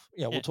 12.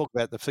 We'll talk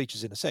about the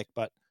features in a sec,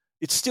 but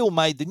it still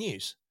made the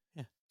news.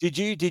 Yeah. Did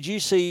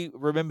you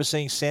remember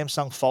seeing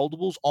Samsung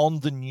foldables on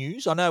the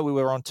news? I know we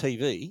were on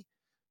TV.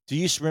 Do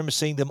you remember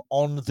seeing them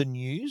on the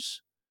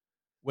news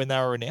when they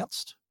were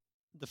announced?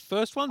 The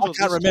first ones? I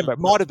can't remember. It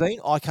might have been.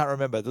 I can't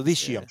remember.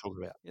 This year I'm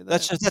talking about. Yeah,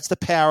 that's the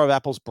power of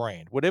Apple's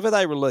brand. Whatever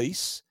they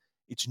release,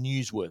 it's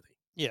newsworthy.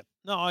 Yeah.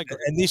 No, I agree.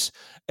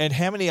 And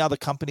how many other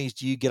companies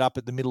do you get up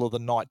at the middle of the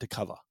night to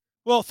cover?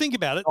 Well, think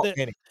about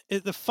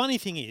it. The funny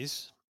thing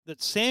is that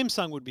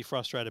Samsung would be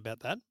frustrated about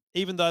that,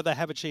 even though they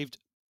have achieved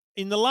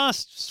in the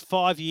last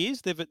 5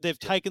 years, they've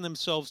taken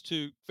themselves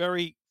to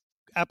very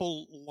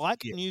Apple-like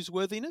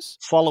newsworthiness.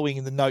 Following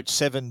in the Note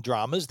 7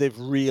 dramas, they've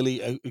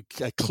really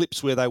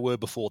eclipsed where they were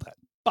before that.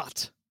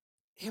 But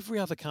every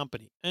other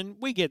company, and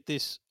we get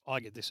this, I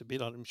get this a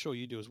bit, I'm sure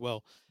you do as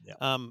well,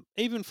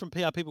 even from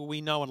PR people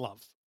we know and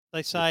love,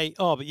 they say,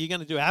 oh, but you're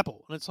going to do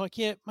Apple. And it's like,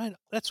 yeah, mate,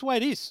 that's the way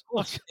it is.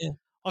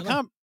 I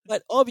can't.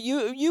 But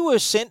you were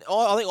sent.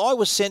 I think I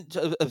was sent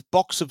a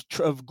box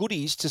of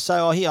goodies to say,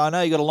 oh, here, I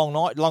know you got a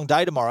long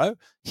day tomorrow.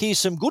 Here's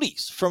some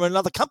goodies from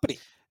another company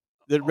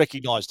that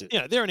recognised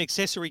it. They're an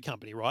accessory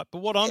company, right?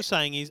 But what I'm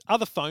saying is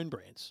other phone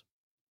brands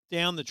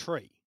down the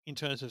tree in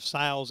terms of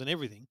sales and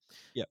everything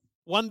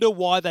wonder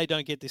why they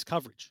don't get this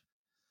coverage.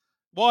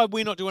 Why are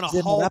we not doing a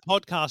whole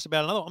podcast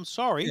about another? I'm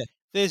sorry. Yeah.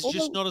 There's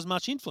just not as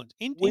much influence.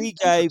 We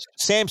gave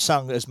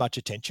Samsung as much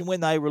attention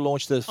when they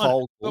relaunched the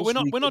foldables. But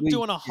we're not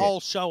doing a whole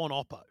show on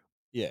Oppo.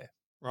 Yeah.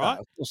 Right?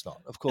 No, of course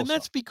not. Of course And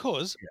that's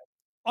because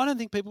I don't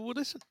think people would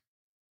listen.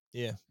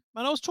 Yeah.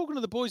 Man, I was talking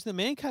to the boys in the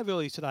man cave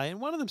earlier today, and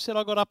one of them said,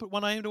 I got up at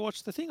 1 a.m. to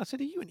watch the thing. I said,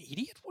 are you an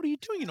idiot? What are you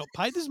doing? You're not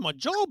paid. This is my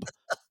job.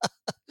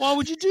 Why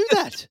would you do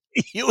that?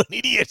 You an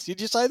idiot.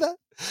 Did you say that?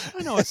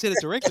 I know I said it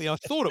directly. I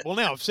thought it. Well,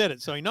 now I've said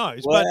it, so he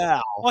knows.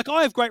 Wow. But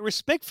I have great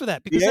respect for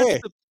that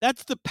because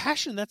that's the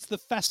passion. That's the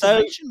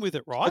fascination with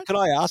it, right? So can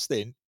I ask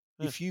then,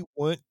 if you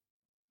weren't,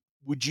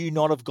 would you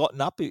not have gotten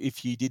up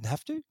if you didn't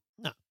have to?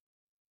 No.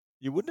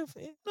 You wouldn't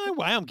have? Yeah. No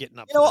way I'm getting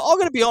up. I'm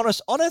going to be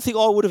honest. I don't think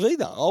I would have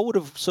either. I would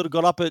have sort of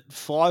got up at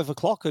 5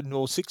 o'clock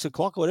or 6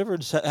 o'clock or whatever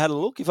and had a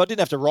look. If I didn't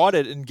have to write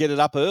it and get it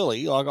up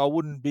early, I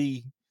wouldn't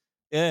be,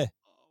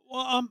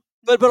 Well,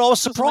 But I was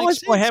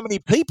surprised by how many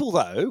people,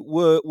 though,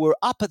 were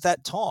up at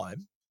that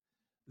time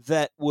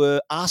that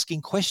were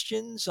asking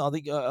questions. I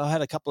think I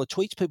had a couple of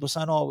tweets, people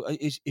saying,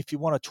 if you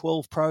want a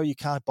 12 Pro, you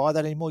can't buy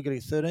that anymore. You got to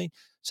get 13.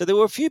 So there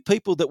were a few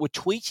people that were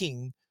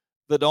tweeting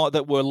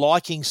that were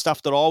liking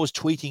stuff that I was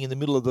tweeting in the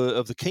middle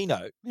of the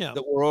keynote Yeah.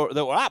 that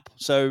were up.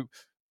 So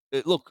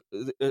look,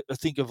 I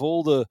think of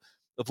all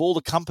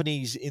the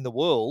companies in the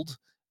world,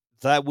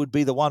 that would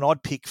be the one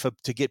I'd pick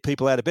to get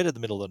people out of bed in the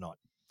middle of the night.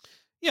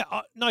 Yeah,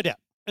 no doubt.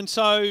 And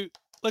so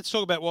let's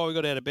talk about why we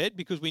got out of bed,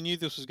 because we knew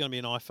this was going to be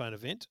an iPhone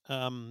event.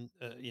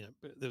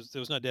 There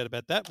was no doubt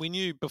about that. We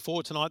knew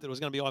before tonight that it was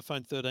going to be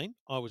iPhone 13.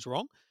 I was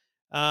wrong.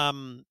 But I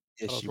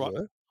Yes, was you right.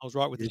 were. I was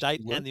right with the Yes,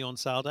 date you were. and the on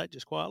sale date,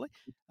 just quietly.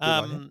 Good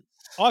on you.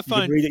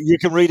 iPhone. You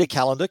can read a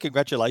calendar.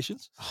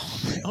 Congratulations.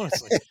 Oh, man,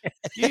 honestly,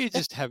 you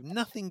just have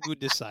nothing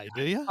good to say,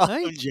 do you? I'm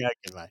Hey,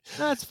 joking, mate.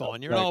 that's I'm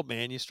fine. You're an joking. old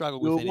man. You struggle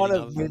with You're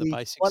anything other than the one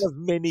basics. of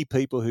many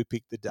people who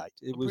picked the date.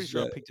 It I'm pretty was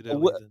sure I picked it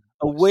earlier than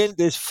most. when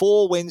there's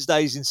 4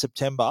 Wednesdays in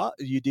September.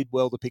 You did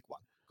well to pick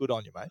one. Good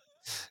on you,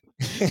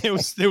 mate. There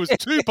was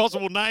 2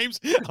 possible names,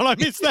 and I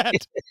missed that.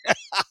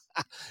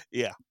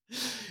 Yeah.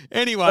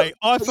 Anyway,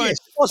 But yes,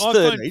 it was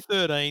iPhone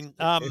 13.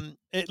 13,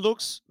 it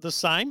looks the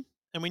same,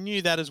 and we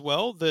knew that as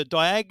well. The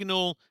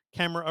diagonal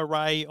camera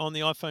array on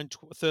the iPhone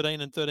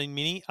 13 and 13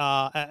 mini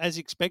are as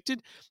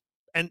expected,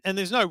 and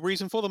there's no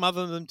reason for them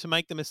other than to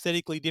make them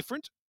aesthetically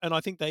different, and I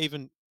think they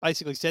even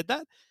basically said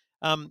that.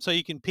 So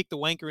you can pick the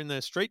wanker in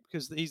the street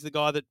because he's the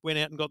guy that went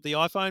out and got the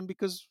iPhone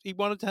because he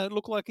wanted to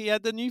look like he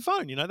had the new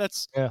phone.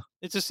 Yeah.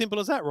 It's as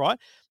simple as that, right?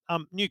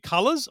 New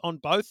colors on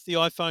both the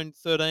iPhone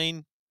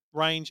 13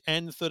 range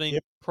and the 13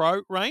 Yep.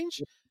 Pro range,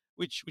 Yep.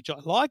 which I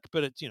like,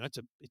 but it's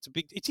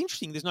it's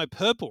interesting. There's no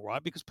purple,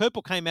 right? Because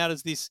purple came out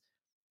as this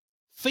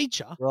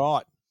feature.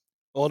 Right.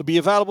 Well, it'll be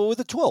available with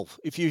the 12.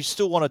 If you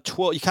still want a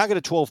 12, you can't get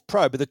a 12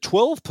 Pro, but the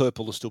 12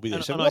 purple will still be there.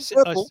 And, So and if I, you said,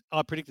 want purple,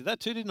 I predicted that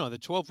too, didn't I? The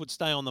 12 would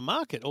stay on the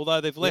market, although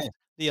they've left yeah.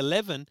 the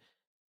 11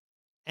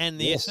 and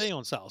the Yes. SE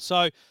on sale.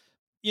 So,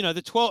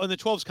 the 12 and the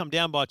 12's come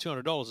down by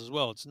 $200 as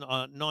well. It's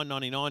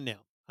 $9.99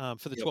 now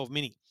for the Yep. 12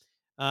 mini.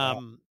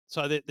 Wow.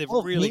 So they've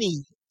 12 really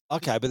mini.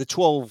 Okay, but the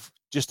 12,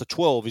 just the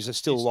 12, is it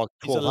still like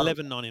is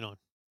 1200? $11.99.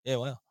 Yeah,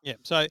 wow. Yeah,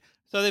 so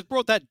they've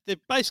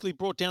basically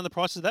brought down the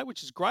price of that,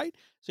 which is great.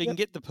 So you can Yep.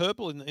 get the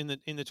purple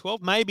in the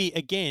 12. Maybe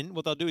again,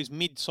 what they'll do is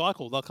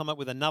mid-cycle they'll come up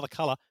with another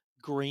color,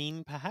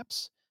 green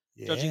perhaps.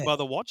 Judging Yeah. by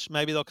the watch,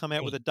 maybe they'll come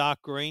out with a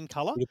dark green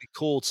color. It'll be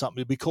called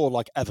something. It'll be called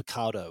like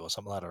avocado or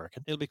something like that, I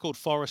reckon. It'll be called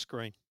forest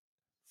green.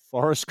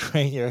 Forest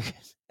green, you reckon?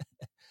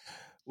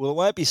 Well, it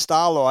won't be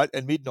starlight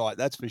and midnight,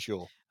 that's for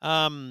sure.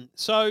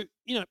 So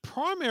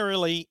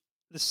primarily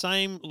the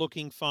same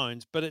looking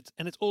phones, but it's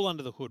all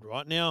under the hood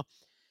right now.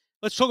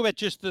 Let's talk about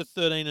just the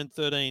 13 and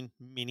 13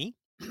 mini.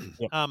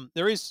 Yep.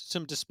 There is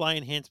some display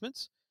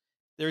enhancements.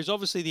 There is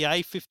obviously the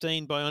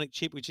A15 Bionic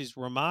chip, which is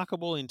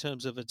remarkable in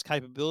terms of its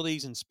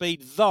capabilities and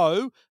speed,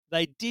 though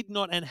they did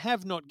not and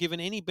have not given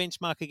any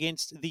benchmark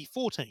against the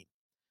 14.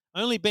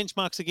 Only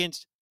benchmarks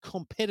against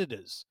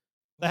competitors.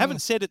 They haven't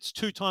said it's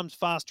 2 times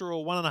faster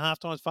or 1.5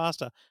 times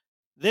faster.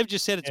 They've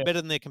just said it's Yeah.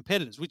 better than their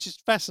competitors, which is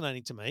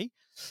fascinating to me.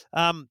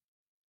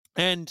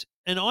 And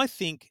I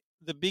think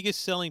the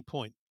biggest selling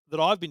point that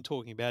I've been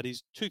talking about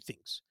is 2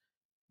 things: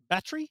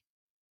 battery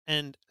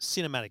and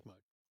cinematic mode.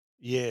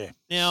 Yeah.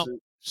 Now,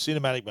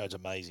 cinematic mode's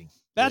amazing.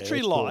 battery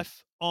that's cool.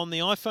 life on the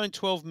iPhone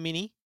 12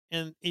 mini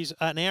is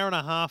an hour and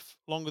a half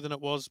longer than it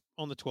was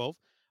on the 12.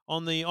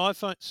 On the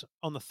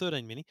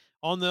 13 mini,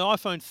 on the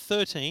iPhone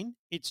 13,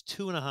 it's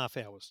 2.5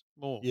 hours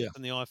more Yeah.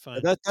 than the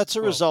iPhone. That's a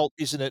 12. result,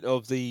 isn't it,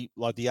 of the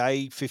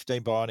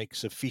A15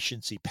 Bionic's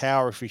efficiency,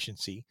 power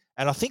efficiency,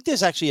 and I think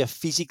there's actually a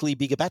physically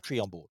bigger battery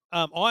on board.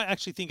 I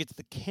actually think it's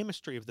the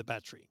chemistry of the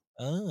battery.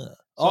 So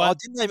I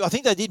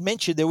think they did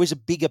mention there was a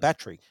bigger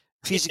battery,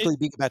 physically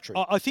bigger battery.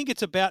 I think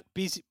it's about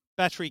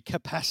battery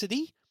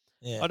capacity.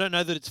 Yeah. I don't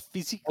know that it's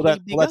physically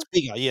bigger. Well, that's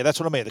bigger. Yeah, that's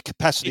what I mean. The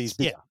capacity is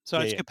bigger. Yeah, so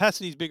its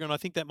capacity is bigger, and I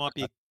think that might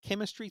be a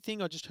chemistry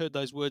thing. I just heard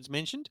those words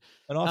mentioned.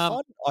 And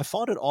I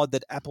find it odd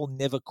that Apple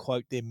never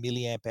quote their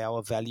milliamp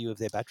hour value of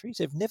their batteries.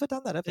 They've never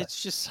done that, have they?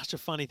 It's just such a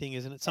funny thing,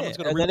 isn't it? Someone's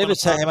got to and rip they one never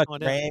say apart how to much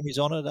find out. RAM is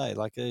on it.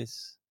 Like,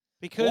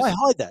 Because why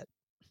hide that?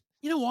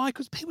 you know why?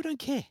 Because people don't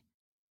care.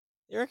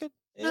 You reckon?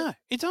 Yeah. No,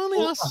 it's only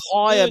Well, us. a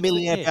higher nerds that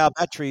milliamp care. hour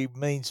battery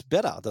means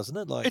better, doesn't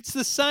it? Like, It's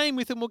the same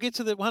with, and we'll get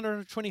to the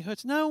 120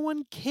 hertz. No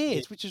one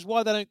cares, which is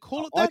why they don't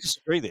call it I that.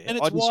 disagree there. And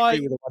I it's disagree why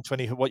with the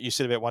 120. What you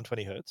said about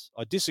 120 hertz.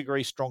 I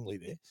disagree strongly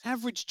there.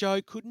 average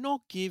Joe could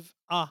not give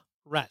a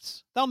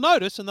rat's. They'll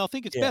notice and they'll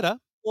think it's better.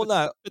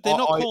 Well, but they're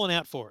not calling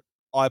out for it.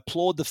 I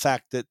applaud the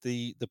fact that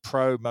the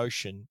Pro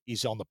Motion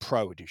is on the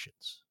Pro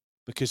editions,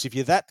 because if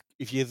you're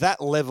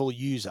that level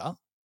user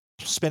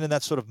spending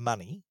that sort of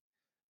money,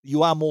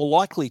 you are more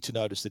likely to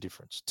notice the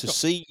difference, to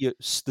see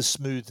the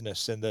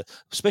smoothness and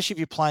especially if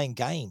you're playing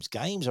games.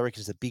 Games, I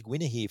reckon, is the big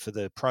winner here for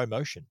the Pro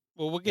Motion.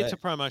 Well, we'll get to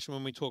promotion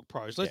when we talk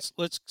pros.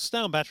 Let's stay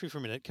on battery for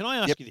a minute. Can I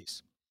ask you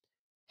this?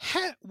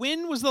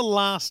 When was the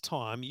last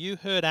time you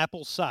heard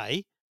Apple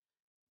say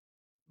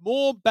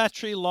more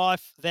battery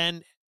life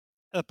than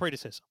a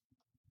predecessor?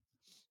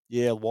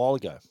 Yeah, a while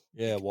ago.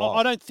 Yeah, a I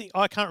while. don't think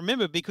I can't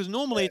remember because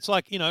normally Yeah, it's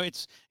like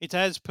it's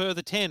as per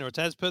the 10 or it's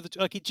as per the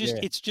like yeah.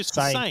 it's just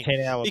the Same same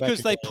 10-hour because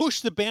battery they plan.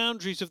 push the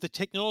boundaries of the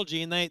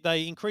technology and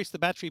they increase the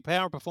battery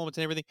power performance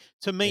and everything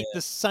to Yeah, meet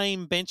the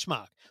same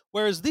benchmark.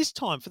 Whereas this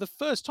time, for the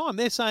first time,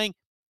 they're saying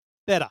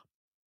better,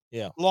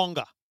 yeah.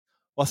 longer.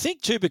 Well, I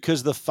think too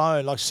because the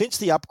phone, like since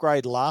the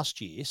upgrade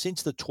last year,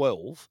 since the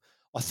 12,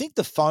 I think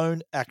the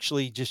phone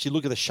actually just you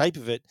look at the shape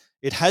of it,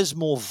 it has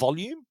more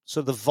volume.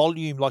 So the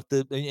volume, like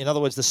in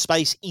other words, the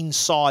space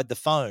inside the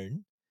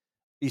phone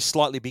is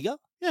slightly bigger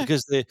Yeah,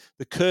 because the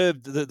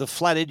curved the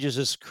flat edges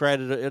has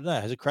created I don't know,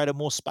 has it created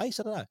more space?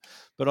 I don't know.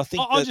 But I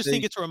think I that just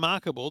think it's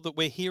remarkable that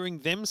we're hearing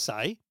them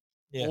say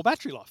yeah. more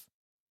battery life.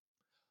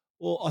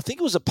 Well, I think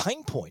it was a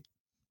pain point.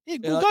 Yeah,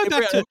 You well, know,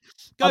 every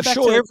go I'm back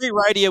sure to every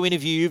radio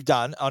interview you've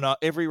done, and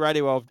every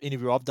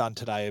interview I've done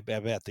today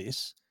about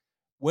this,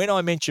 when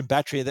I mentioned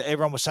battery, that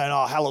everyone was saying,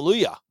 "Oh,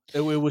 hallelujah!"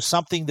 It was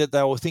something that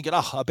they were thinking,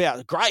 "Oh,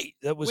 about great."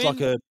 That was like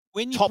when a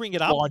when you top bring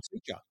it up. line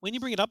feature. When you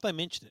bring it up, they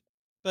mention it.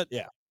 But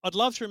Yeah, I'd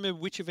love to remember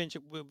which event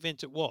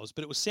it was,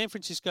 but it was San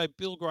Francisco,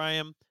 Bill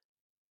Graham,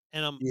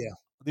 and yeah.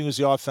 I think it was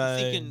the I'm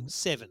thinking iPhone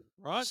 7,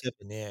 right? 7.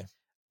 Yeah,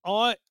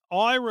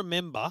 I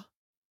remember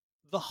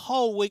the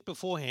whole week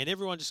beforehand,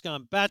 everyone just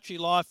going, battery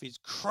life is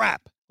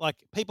crap. Like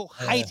people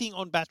yeah, hating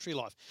on battery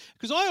life.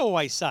 Because I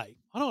always say,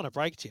 I don't want to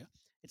break it to you,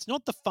 it's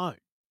not the phone,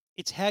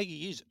 it's how you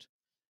use it.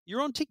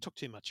 You're on TikTok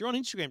too much, you're on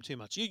Instagram too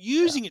much, you're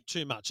yeah, using it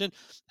too much. And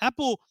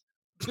Apple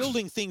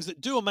building things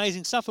that do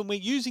amazing stuff and we're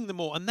using them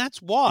more. And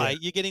that's yeah, why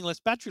you're getting less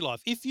battery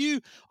life.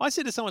 I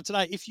said to someone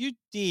today, if you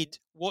did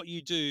what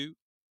you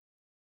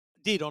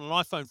did on an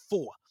iPhone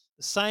 4,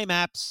 the same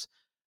apps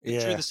that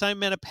drew yeah. the same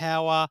amount of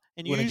power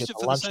and You you wouldn't used get it the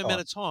for the same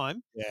amount lunchtime. of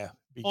time Yeah,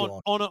 be on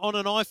gone. on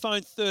an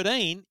iPhone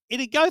 13,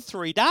 it'd go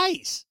 3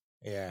 days.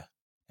 Yeah,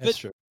 But that's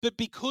true. but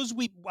because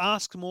we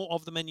ask more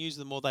of them and use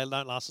them more, they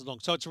don't last as long.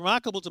 So it's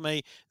remarkable to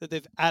me that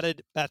they've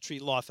added battery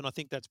life, and I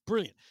think that's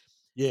brilliant.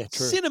 Yeah,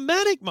 true.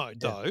 Cinematic mode,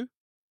 Yeah, though,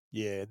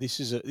 yeah. This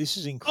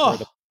is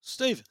incredible. oh,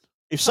 Stephen,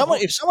 If come someone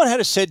on. if someone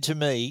had said to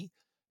me,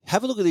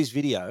 "Have a look at this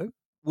video,"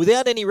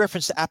 without any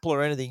reference to Apple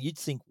or anything, you'd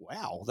think,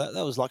 "Wow, that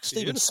was like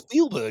Steven Beautiful.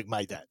 Spielberg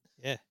made that."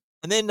 Yeah.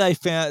 And then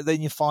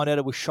you find out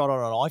it was shot on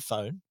an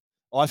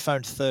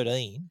iPhone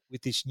 13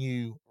 with this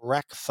new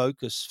rack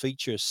focus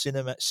feature,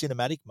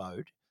 cinematic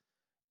mode.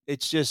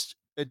 It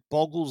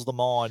boggles the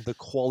mind the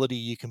quality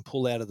you can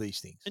pull out of these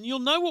things. And you'll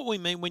know what we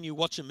mean when you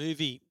watch a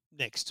movie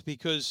next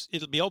because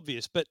it'll be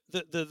obvious. But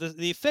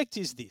the effect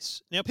is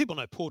this. Now people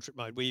know portrait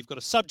mode where you've got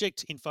a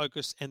subject in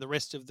focus and the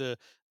rest of the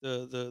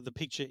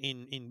picture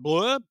in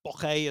blur,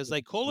 bokeh as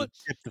they call The it.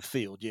 depth of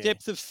field, yeah,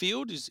 Depth of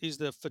field is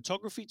the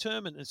photography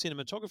term and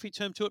cinematography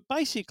term to it.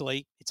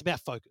 Basically, it's about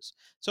focus.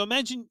 So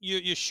imagine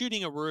you're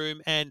shooting a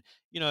room and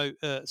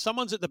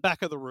someone's at the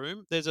back of the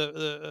room. There's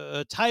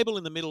a table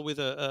in the middle with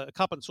a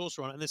cup and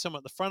saucer on it, and there's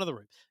someone at the front of the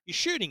room. You're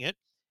shooting it,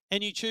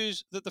 and you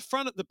choose that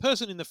the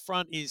person in the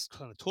front is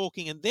kind of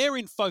talking, and they're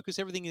in focus.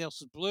 Everything else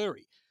is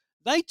blurry.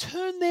 They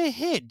turn their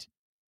head,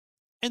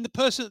 and the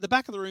person at the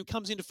back of the room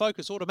comes into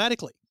focus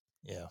automatically.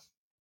 yeah.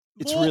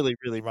 It's More really,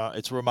 really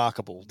it's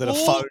remarkable that a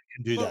more phone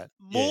can do that.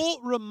 Yeah, more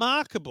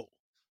remarkable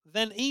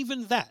than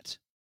even that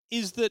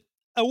is that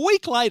a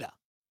week later,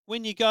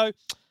 when you go,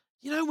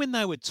 when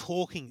they were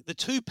talking, the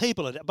two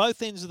people at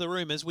both ends of the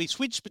room, as we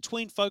switched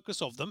between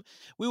focus of them,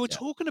 we were yeah,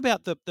 talking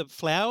about the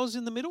flowers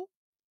in the middle.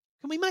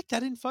 Can we make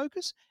that in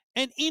focus?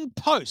 And in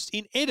post,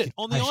 in edit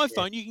on the yeah,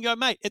 iPhone, you can go,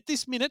 mate, at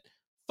this minute,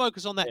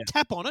 focus on that, yeah.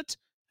 tap on it,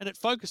 and it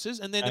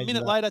focuses. And then a Change it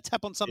minute up. later,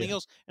 tap on something Yeah,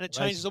 else, and it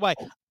changes amazing. away.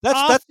 Oh, that's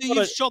After not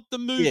you've a shot the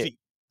yeah. movie.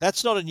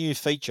 That's not a new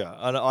feature,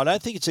 and I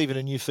don't think it's even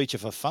a new feature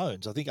for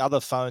phones. I think other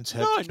phones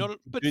No, can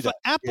but do for that.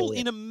 Yeah, Apple yeah,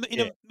 in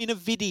yeah, a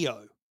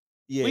video,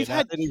 yeah. we've No,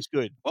 had that is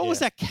good. what was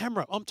Yeah, that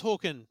camera? I'm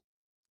talking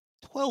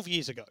 12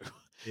 years ago.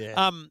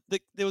 yeah,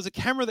 There was a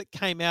camera that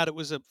came out. It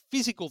was a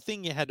physical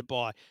thing you had to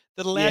buy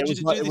that yeah. allowed you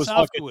to do It this was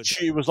like afterwards.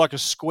 it was like a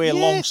square,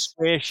 long Yes,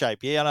 square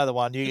shape. Yeah, I know the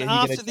one. and You can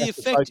after the adjust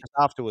the effect, focus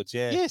afterwards.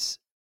 Yeah, yes,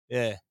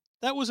 yeah.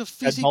 that was a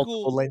Had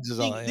multiple physical lenses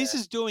thing. on it. This Yeah,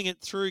 is doing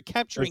it through the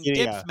capturing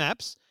video. depth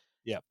maps,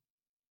 Yeah,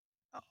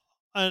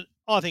 and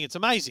I think it's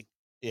amazing.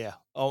 yeah.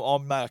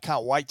 I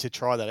can't wait to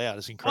try that out.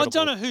 It's I don't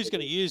incredible. know who's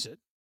going to use it.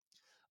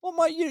 Well,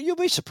 mate, you'll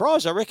be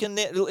surprised. I reckon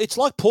it's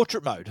like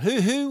portrait mode.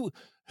 Who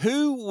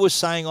was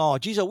saying, "Oh,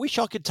 geez, I wish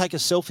I could take a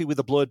selfie with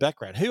a blurred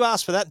background." Who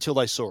asked for that until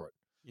they saw it?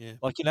 Yeah,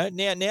 Like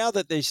now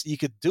that you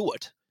could do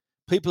it,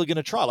 people are going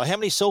to try. Like, how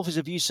many selfies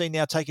have you seen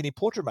now taken in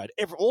portrait mode?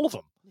 All of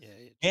them. yeah,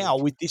 yeah, true, Now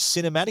true. with this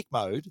cinematic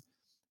mode,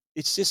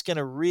 it's just going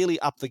to really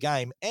up the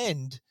game.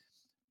 And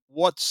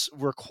what's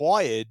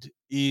required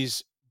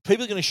is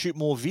people are going to shoot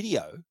more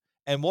video.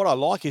 And what I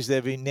like is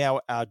they've been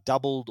now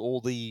doubled all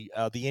the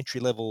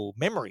entry level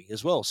memory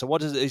as well. So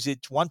what is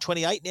it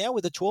 128 now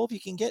with the 12 you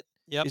can get?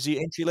 Yep. Is the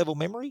entry level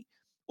memory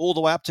all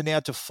the way up to now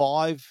to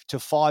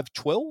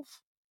 512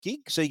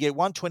 gig? So you get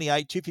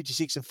 128,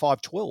 256, and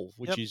 512,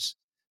 which Yep. is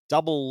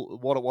double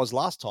what it was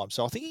last time.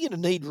 So I think you're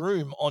going to need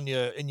room in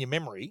your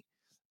memory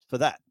for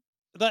that.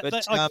 That But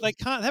they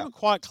can't yeah, haven't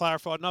quite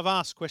clarified, and I've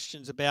asked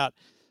questions about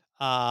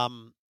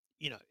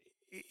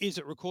is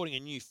it recording a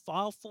new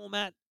file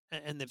format?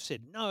 And they've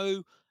said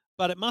no,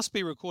 but it must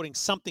be recording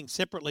something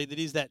separately that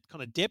is that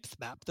kind of depth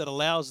map that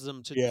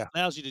Yeah.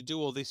 allows you to do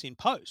all this in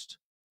post.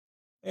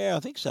 Yeah, I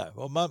think so.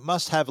 Well,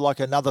 must have like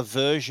another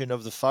version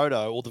of the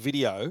photo or the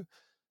video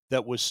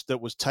that was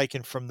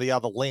taken from the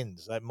other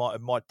lens. It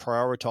might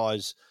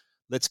prioritize.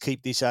 Let's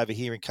keep this over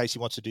here in case he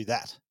wants to do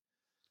that.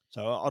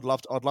 So I'd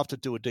love to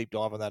do a deep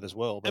dive on that as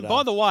well. But And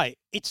by the way,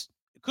 it's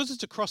because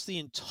it's across the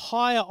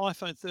entire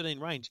iPhone 13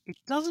 range. It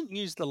doesn't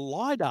use the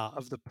lidar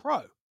of the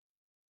Pro,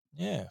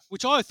 yeah,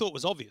 which I thought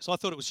was obvious. I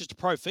thought it was just a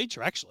Pro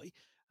feature actually,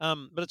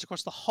 but it's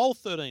across the whole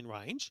 13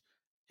 range,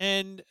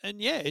 and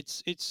yeah,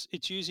 it's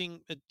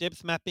using a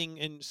depth mapping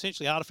and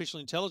essentially artificial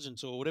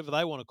intelligence or whatever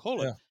they want to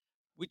call it, yeah.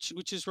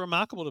 which is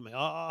remarkable to me.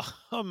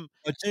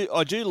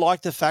 I do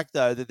like the fact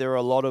though that there are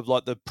a lot of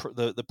like the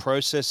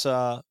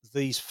processor,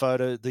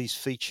 these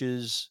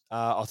features.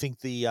 I think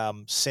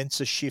the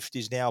sensor shift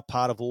is now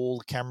part of all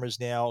the cameras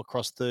now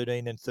across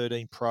 13 and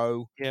 13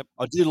 Pro. Yep.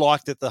 I do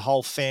like that the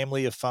whole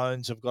family of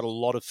phones have got a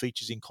lot of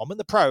features in common.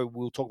 The Pro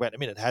we'll talk about in a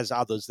minute has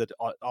others that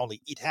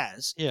only it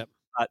has, Yep.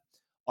 but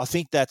I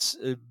think that's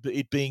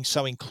it being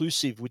so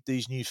inclusive with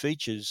these new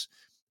features.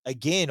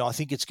 Again, I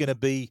think it's going to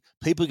be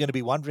people are going to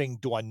be wondering,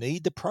 do I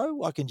need the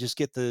Pro? I can just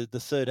get the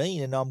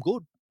 13 and I'm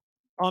good.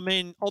 I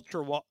mean,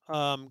 ultra what?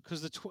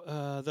 Because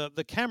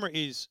the camera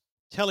is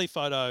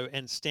telephoto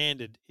and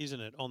standard, isn't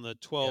it? On the Yeah,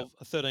 12,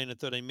 13, and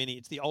 13 mini,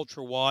 it's the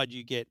ultra wide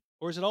you get,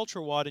 or is it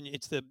ultra wide and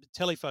it's the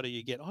telephoto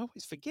you get? I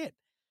always forget.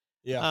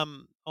 yeah,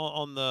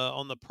 On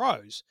the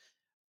pros,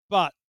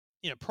 but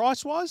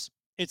price wise,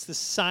 it's the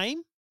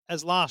same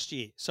as last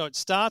year. So it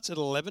starts at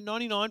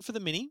 11.99 for the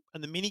mini,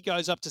 and the mini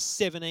goes up to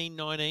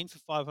 17.19 for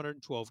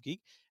 512 gig,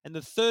 and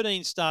the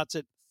 13 starts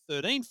at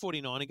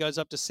 13.49. It goes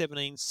up to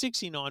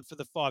 17.69 for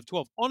the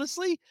 512.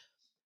 Honestly,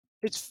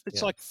 it's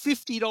yeah. like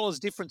 $50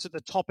 difference at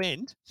the top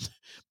end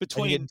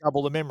And you get between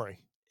double the memory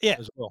yeah.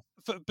 as well.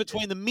 Yeah.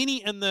 Between the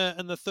mini and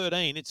the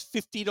 13, it's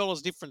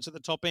 $50 difference at the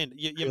top end.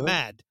 You're Really?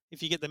 mad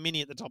if you get the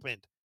mini at the top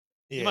end.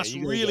 You Yeah, must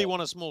you gotta really go.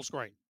 want a small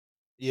screen.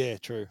 Yeah,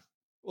 true.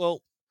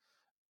 Well,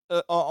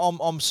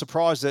 I'm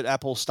surprised that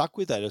Apple stuck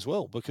with that as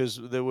well because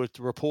there were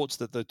reports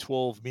that the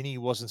 12 mini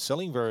wasn't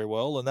selling very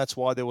well, and that's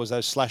why there was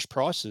those slash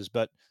prices.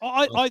 But I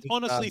I I think,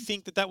 honestly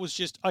think that was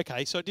just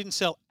okay. So it didn't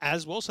sell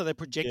as well, so they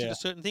projected yeah, a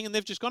certain thing, and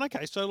they've just gone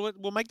okay. So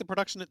we'll make the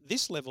production at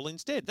this level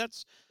instead.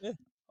 That's yeah,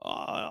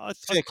 I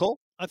fair call.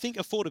 I think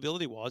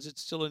affordability wise,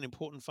 it's still an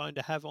important phone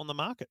to have on the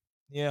market.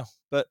 Yeah,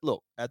 but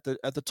look at the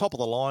top of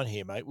the line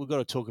here, mate. We've got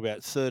to talk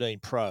about 13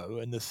 Pro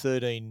and the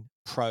 13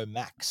 Pro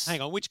Max.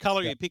 Hang on, which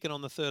color are Yeah. you picking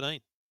on the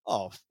 13?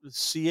 Oh,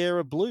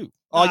 Sierra Blue.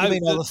 Oh, you No,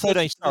 mean on the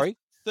 13? Sorry.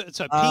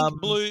 so pink, Um,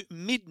 blue,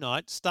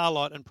 midnight,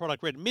 starlight, and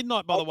product red.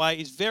 Midnight, by I'd, the way,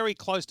 is very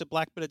close to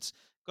black, but it's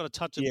got a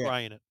touch of yeah,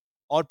 grey in it.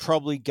 I'd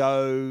probably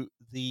go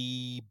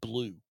the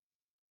blue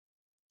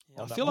Yeah,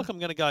 I on that feel like one. I'm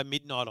going to go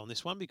midnight on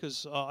this one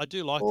because I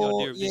do like the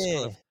Or idea of this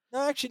kind yeah. of.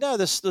 No, actually, no.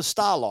 The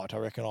Starlight. I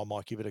reckon I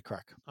might give it a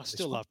crack I on this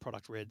still one. love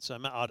product red, so I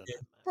don't Yeah,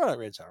 know. Product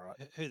Red's all right.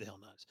 Who the hell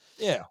knows?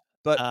 Yeah,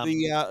 but Um,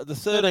 the 13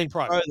 13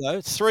 Pro. Pro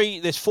though,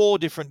 there's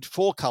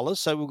four colors.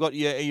 So we've got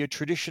your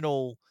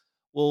traditional.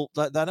 Well,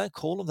 they don't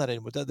call them that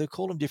anymore. They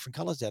call them different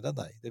colors now, don't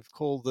they? They've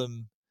called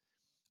them.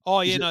 Oh,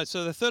 Is yeah, it? no.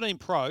 So the 13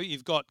 Pro,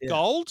 you've got Yeah.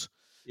 gold.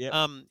 Yep.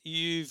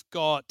 You've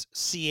got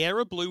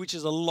Sierra blue, which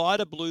is a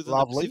lighter blue than the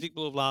Lovely. Pacific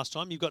blue of last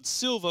time. You've got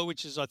silver,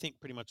 which is I think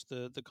pretty much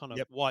the kind of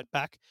Yep. white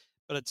back,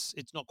 but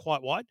it's not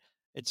quite white.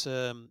 It's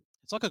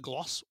like a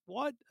gloss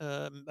white,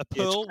 a Yeah, it's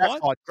pearl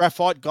white.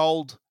 graphite,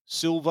 gold,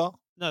 silver.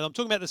 No, I'm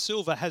talking about the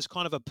silver has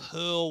kind of a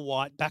pearl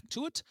white back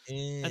to it, and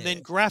Yeah.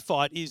 then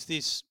graphite is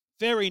this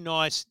very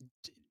nice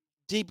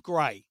deep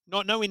grey,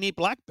 not nowhere near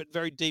black, but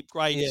very deep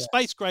grey, Yeah.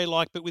 space grey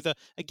like, but with a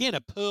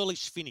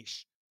pearlish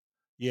finish.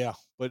 Yeah,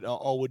 but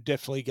I would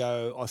definitely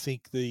go. I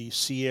think the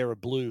Sierra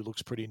Blue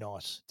looks pretty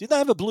nice. Did they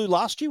have a blue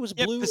last year? Was it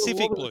Yep, blue? Or what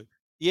Pacific was it? blue.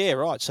 Yeah,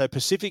 right. So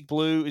Pacific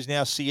Blue is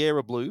now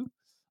Sierra Blue.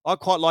 I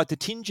quite like the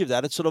tinge of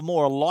that. It's sort of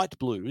more a light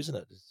blue, isn't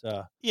it?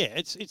 Yeah,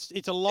 it's a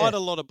Yeah,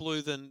 lot of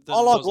blue I than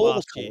like was all the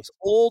last year. colors.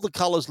 All the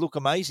colors look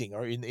amazing,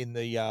 or in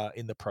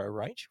the Pro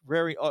range.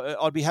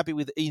 I'd be happy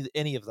with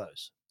any of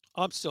those.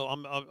 I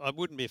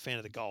wouldn't be a fan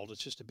of the gold.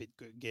 It's just a bit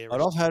And garish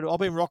to me. I've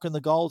been rocking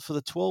the gold for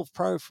the 12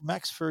 Pro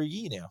Max for a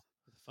year now.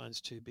 The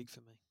phone's too big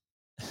for me.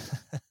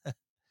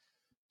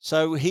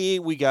 So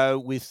here we go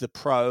with the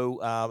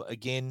Pro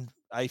again.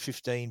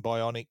 A15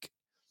 Bionic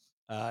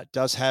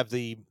does have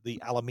the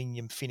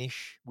aluminium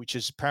finish, which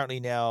is apparently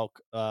now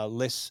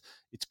less.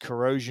 It's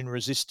corrosion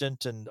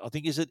resistant, and I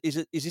think is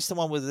this the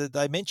one where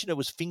they mentioned it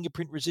was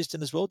fingerprint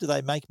resistant as well? Do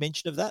they make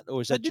mention of that,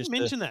 or is They that didn't just a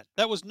mention that.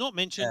 That was not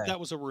mentioned. yeah, That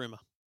was a rumor.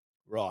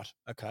 right?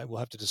 Okay, we'll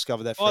have to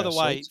discover that for By the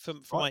way, ourselves.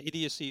 from Right? my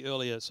idiocy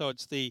earlier, so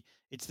it's the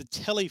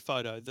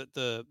telephoto that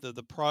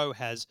the Pro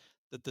has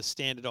that the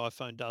standard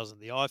iPhone doesn't.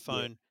 The Yeah,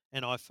 iPhone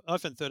and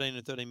iPhone 13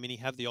 and 13 mini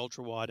have the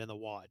ultra wide and the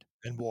wide.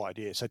 and wide.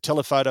 Yeah. So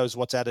telephoto is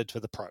what's added to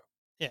the Pro.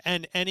 Yeah,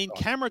 and in Right.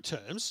 camera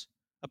terms,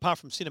 apart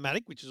from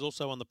cinematic, which is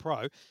also on the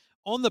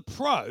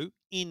Pro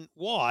in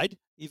wide,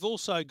 you've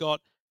also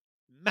got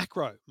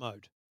macro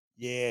mode.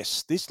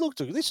 Yes, this looked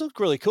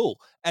really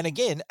cool. And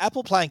again,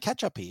 Apple playing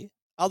catch up here.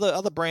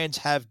 Other brands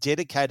have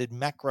dedicated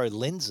macro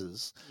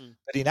lenses, Mm.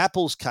 but in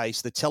Apple's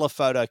case, the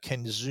telephoto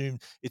can zoom.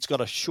 It's got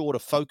a shorter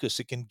focus.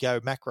 It can go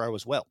macro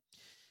as well.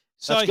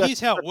 So here's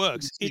how it That's a good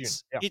works.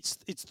 decision. Yeah,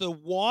 It's the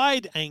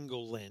wide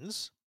angle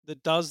lens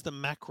that does the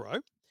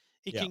macro.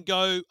 It yeah, can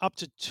go up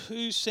to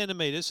 2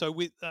 centimeters. So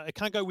it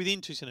can't go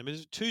within 2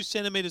 centimeters. 2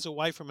 centimeters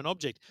away from an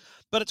object,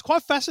 but it's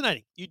quite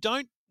fascinating. You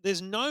don't.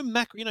 There's no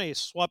macro. You know, you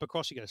swipe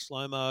across, you go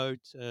slow mo,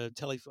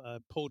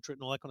 portrait,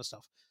 and all that kind of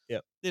stuff. yeah.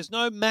 There's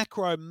no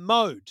macro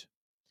mode.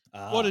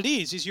 What it Ah,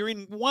 is you're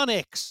in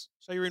 1x.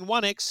 So you're in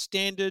 1x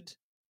standard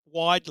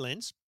wide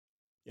lens,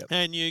 yep.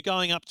 and you're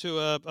going up to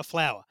a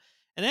flower.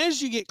 And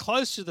as you get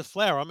close to the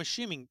flower, I'm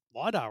assuming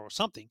LiDAR or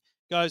something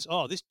goes,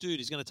 oh, this dude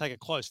is going to take a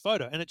close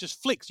photo. And it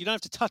just flicks. You don't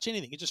have to touch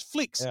anything. It just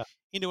flicks Yeah.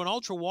 into an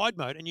ultra wide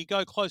mode, and you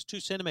go close 2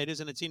 centimeters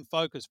and it's in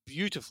focus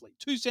beautifully.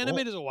 Two Oh,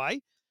 centimeters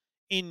away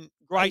in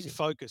great amazing.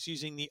 focus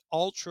using the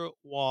ultra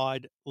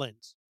wide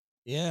lens.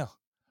 Yeah.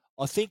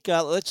 I think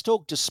let's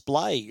talk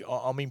display.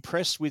 I'm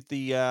impressed with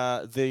the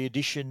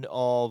addition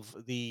of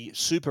the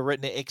Super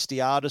Retina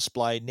XDR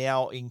display.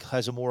 Now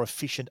has a more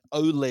efficient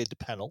OLED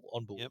panel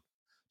on board. Yep.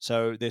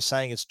 So they're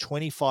saying it's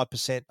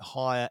 25%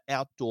 higher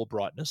outdoor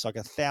brightness, like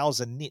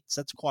 1,000 nits.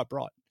 That's quite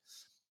bright.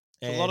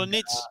 It's a lot of And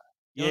nits.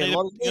 yeah, a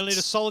lot of You'll need a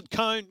nits. solid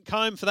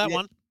comb for that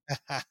one.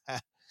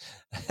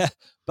 Yeah.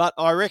 But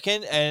I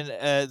reckon,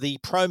 and the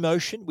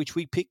ProMotion, which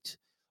we picked,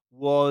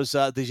 was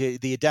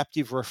the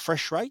adaptive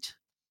refresh rate,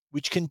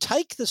 which can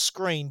take the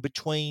screen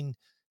between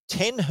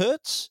 10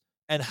 hertz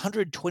and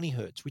 120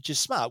 hertz, which is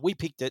smart. We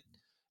picked it,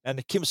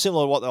 and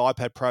similar to what the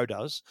iPad Pro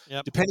does.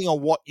 Yep. Depending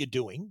on what you're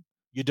doing,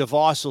 your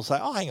device will say,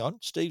 "Oh, hang on,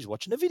 Steve's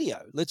watching a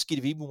video. Let's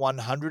give him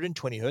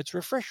 120 hertz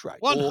refresh rate."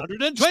 Or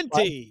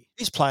 120.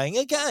 he's playing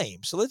a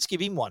game, so let's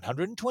give him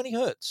 120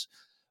 hertz.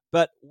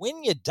 But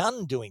when you're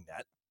done doing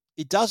that,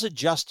 it does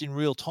adjust in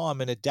real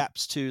time and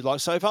adapts to, like,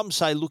 so if I'm,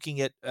 say,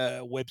 looking at a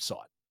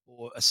website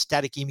or a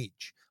static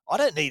image, I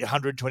don't need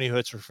 120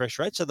 hertz refresh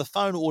rate. So the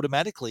phone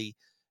automatically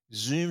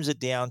zooms it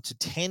down to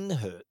 10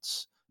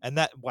 hertz, and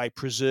that way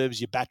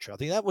preserves your battery. I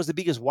think that was the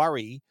biggest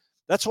worry.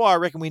 That's why I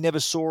reckon we never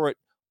saw it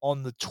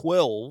on the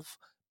 12,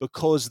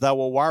 because they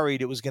were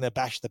worried it was going to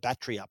bash the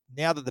battery up.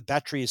 Now that the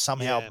battery is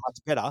somehow Yeah. much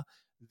better,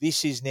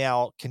 this is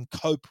now can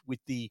cope with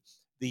the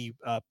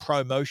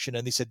ProMotion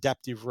and this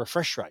adaptive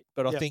refresh rate.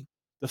 But I Yep. think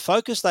the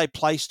focus they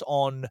placed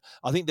on,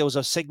 I think there was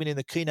a segment in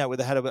the keynote where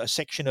they had a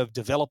section of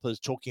developers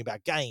talking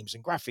about games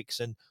and graphics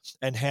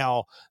and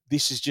how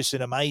this is just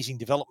an amazing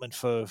development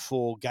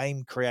for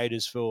game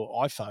creators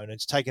for iPhone.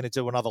 It's taken it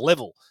to another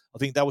level. I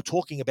think they were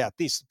talking about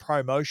this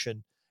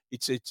ProMotion.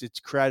 It's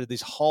created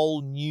this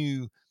whole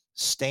new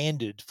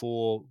standard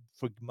for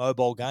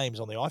mobile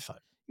games on the iPhone.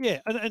 Yeah,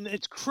 and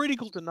it's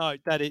critical to note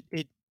that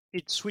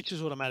it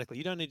switches automatically.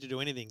 You don't need to do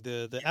anything.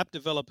 The app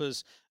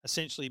developers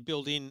essentially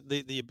build in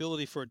the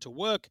ability for it to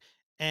work,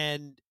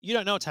 and you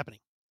don't know what's happening.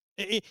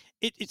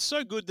 It's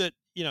so good that,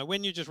 you know,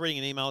 when you're just reading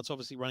an email, it's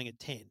obviously running at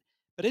 10.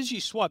 But as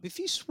you swipe, if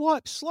you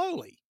swipe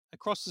slowly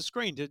across the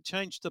screen to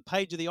change the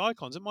page of the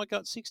icons, it might go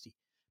at 60.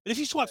 But if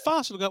you swipe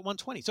fast, it'll go at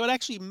 120. So it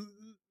actually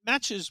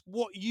matches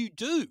what you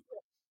do,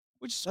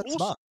 which is That's awesome.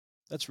 smart.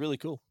 That's really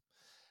cool.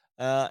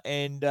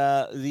 And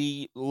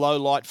the low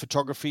light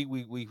photography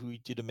we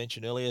did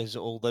mention earlier is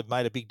all, they've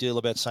made a big deal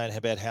about saying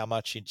about how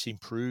much it's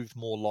improved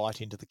more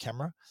light into the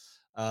camera.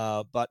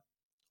 But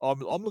I'm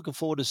looking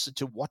forward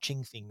to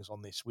watching things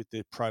on this with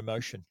the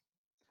ProMotion.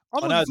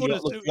 I'm I looking know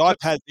forward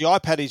the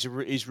iPad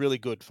is really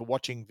good for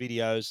watching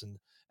videos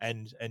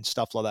and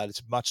stuff like that. It's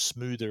a much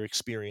smoother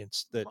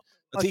experience. That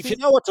I if you think.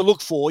 know what to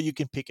look for, you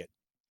can pick it.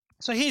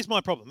 So here's my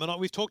problem, and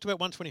we've talked about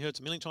 120 hertz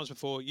a million times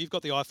before. You've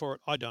got the eye for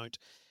it, I don't.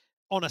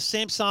 On a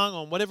Samsung,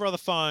 on whatever other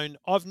phone,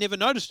 I've never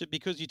noticed it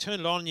because you turn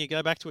it on and you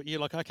go back to it, and you're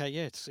like, okay,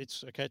 yeah, it's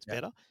okay, it's Yeah,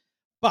 better.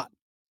 But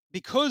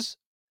because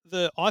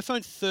the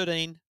iPhone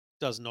 13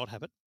 does not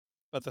have it,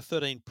 but the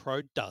 13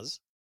 Pro does,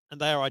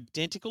 and they are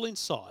identical in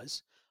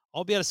size,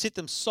 I'll be able to sit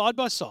them side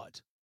by side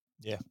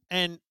yeah.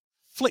 and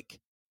flick,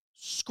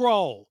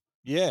 scroll,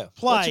 Yeah, that's a good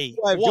play,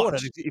 way of doing it.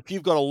 watch, If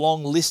you've got a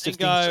long list of and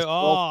things to go,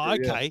 scroll oh,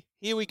 through, yeah. okay,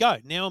 here we go.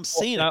 Now I'm Well,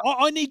 seeing it. now,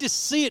 I need to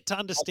see it to I'll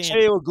understand tell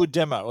it. you a good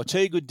demo. I'll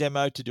tell you a good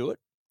demo to do it.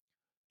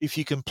 If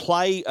you can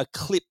play a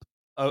clip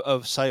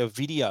of say, a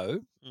video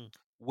Mm.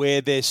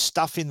 where there's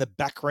stuff in the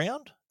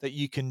background that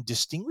you can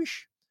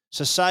distinguish.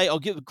 So say, I'll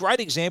give a great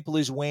example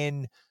is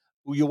when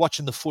you're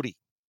watching the footy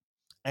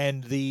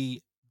and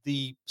the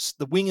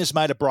winger's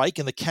made a break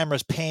and the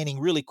camera's panning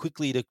really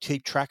quickly to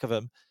keep track of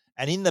them.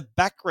 And in the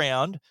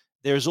background,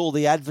 there's all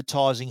the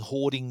advertising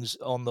hoardings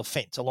on the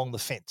fence, along the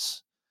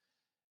fence.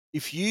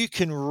 If you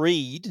can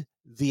read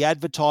the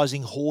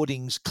advertising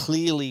hoardings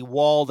clearly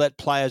while that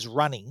player's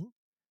running,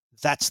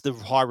 that's the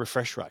high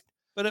refresh rate.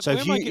 But So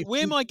if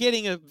where am you I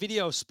getting a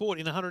video of sport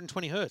in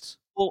 120 hertz?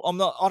 well,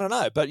 I don't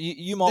know, but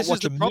you might This is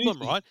watch a the problem,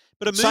 movie. right?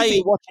 But Say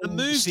you're a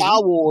watching Star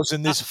movie, Wars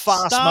and there's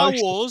fast Star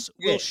motion. Wars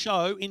Yeah, will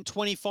show in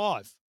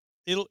 25.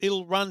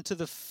 It'll run to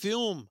the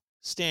film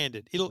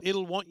standard.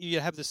 It'll want you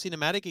to have the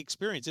cinematic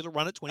experience. It'll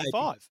run at maybe.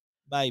 25.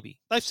 maybe.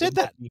 They've There said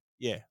might that. be,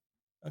 yeah.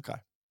 Okay.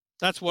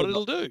 That's what But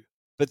it'll do.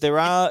 there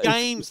It's are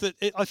games that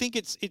I think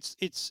it's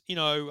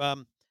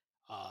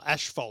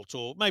Asphalt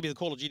or maybe the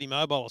Call of Duty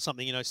Mobile or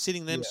something.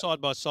 Sitting them yeah. side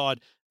by side.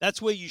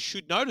 That's where you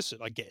should notice it,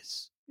 I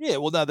guess. Yeah,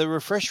 well, no, the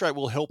refresh rate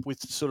will help with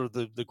sort of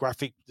the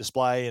graphic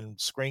display and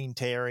screen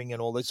tearing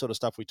and all that sort of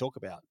stuff we talk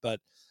about. But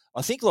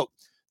I think, look,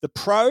 the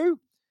Pro,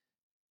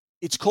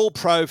 it's called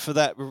Pro for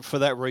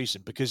that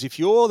reason, because if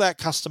you're that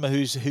customer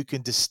who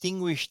can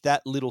distinguish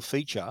that little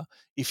feature,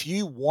 if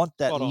you want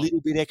that Spot on.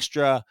 little bit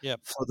extra Yep.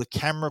 for the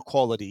camera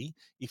quality,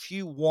 if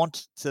you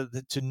want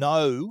to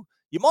know,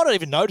 you might not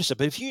even notice it,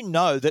 but if you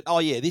know that, oh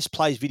yeah, this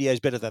plays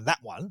videos better than that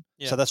one,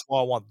 so Yep. that's why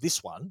I want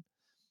this one.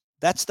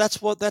 That's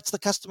the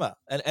customer,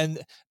 and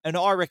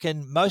I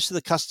reckon most of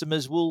the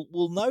customers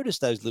will notice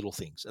those little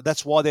things.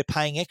 That's why they're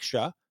paying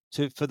extra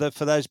for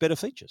those better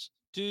features.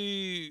 Do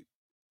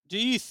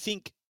you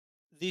think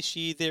this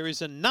year there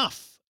is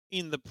enough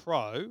in the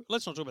Pro?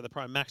 Let's not talk about the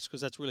Pro Max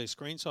because that's really a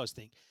screen size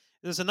thing.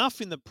 There's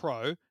enough in the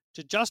Pro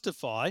to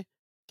justify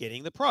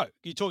getting the Pro.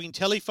 You're talking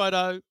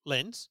telephoto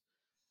lens,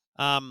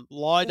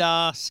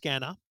 LiDAR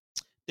scanner.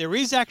 There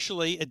is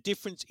actually a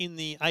difference in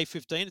the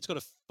A15. It's got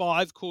a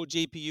 5-core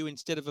GPU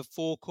instead of a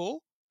 4-core,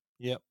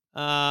 Yep.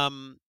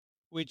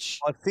 which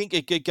I think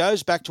it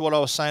goes back to what I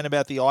was saying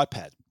about the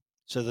iPad.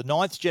 So the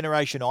ninth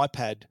generation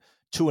iPad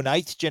to an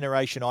eighth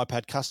generation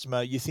iPad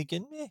customer, you're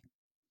thinking,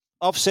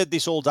 I've said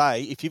this all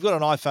day. If you've got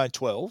an iPhone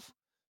 12,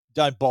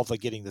 don't bother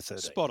getting the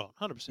 13. spot on,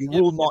 100%. You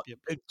Yep, will yep, not.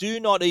 yep. Do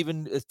not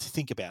even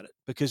think about it,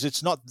 because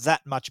it's not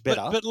that much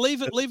better. But leave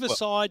than leave the 12.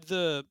 aside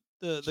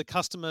the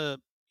customer,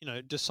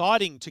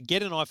 deciding to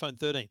get an iPhone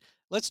 13.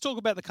 Let's talk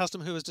about the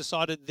customer who has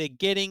decided they're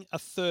getting a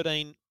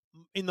 13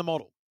 in the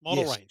model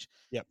Yes. range.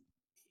 Yep.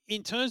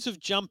 In terms of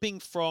jumping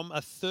from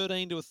a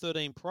 13 to a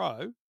 13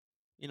 Pro,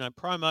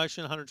 Pro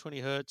Motion, 120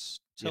 hertz,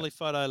 Yep.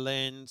 telephoto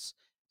lens,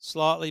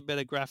 slightly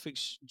better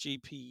graphics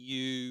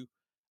GPU,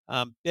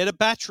 better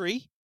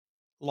battery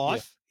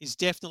life is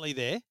definitely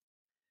there.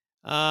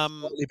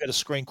 Slightly better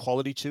screen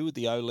quality too, with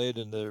the OLED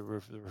and the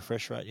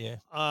refresh rate. Yeah.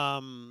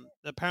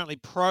 Apparently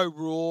Pro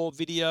RAW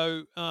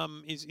video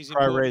is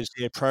important. ProRes,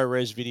 yeah,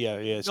 ProRes video,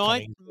 yeah, it's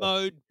Night coming as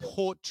well. mode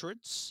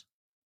portraits.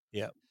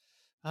 Yeah.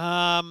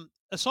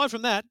 Aside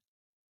from that,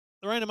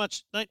 there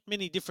ain't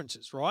many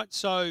differences, right?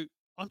 So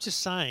I'm just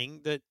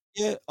saying that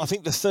Yeah, I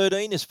think the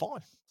 13 is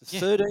fine. The yeah,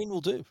 13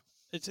 will do.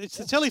 it's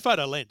the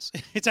telephoto lens.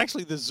 It's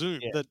actually the zoom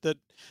Yeah, that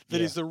yeah.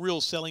 is the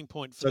real selling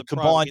point for So the Pro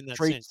combined in that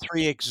three sense.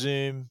 3x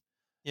zoom,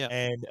 Yeah,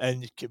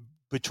 and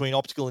between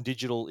optical and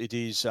digital, it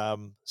is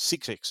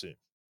 6x zoom.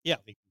 yeah,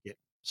 I think you get. yeah.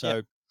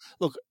 So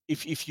look,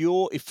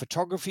 if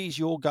photography is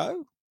your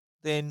go,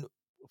 then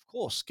of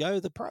course go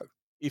the Pro.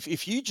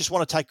 If you just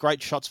want to take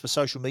great shots for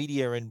social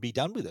media and be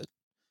done with it,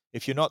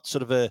 if you're not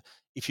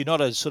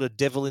a sort of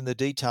devil in the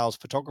details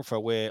photographer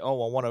where,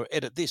 oh, I want to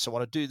edit this, I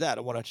want to do that,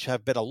 I want to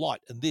have better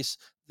light and this,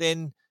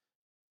 then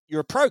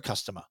you're a Pro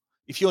customer.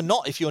 If you're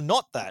not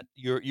that,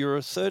 you're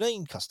a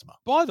 13 customer.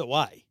 By the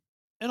way,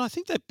 and I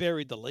think they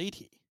buried the lead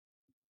here,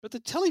 but the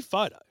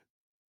telephoto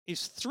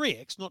is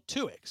 3x, not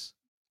 2x.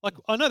 Like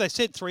I know they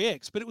said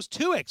 3x, but it was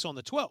 2x on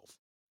the 12.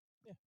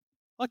 Yeah.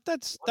 Like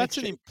that's One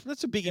extra-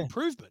 that's a big yeah,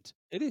 improvement.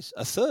 it is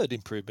a third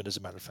improvement, as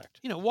a matter of fact.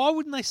 Why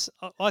wouldn't they?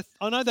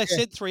 I know they Yeah,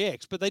 said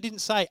 3x, but they didn't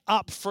say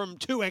up from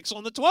 2x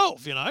on the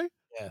 12.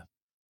 yeah.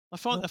 I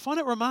find No, I find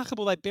it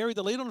remarkable they buried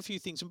the lead on a few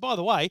things. And by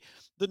the way,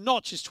 the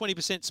notch is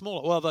 20%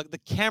 smaller. Well, the as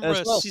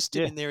camera well.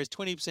 system Yeah. in there is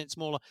 20%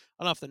 smaller.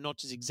 I don't know if the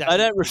notch is They exactly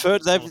don't refer.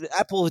 20% smaller.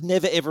 Apple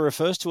never ever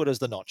refers to it as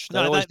the notch. They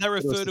No, always they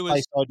refer refer to to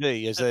Face as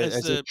ID as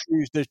the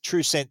the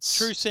true sense.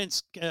 True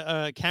Sense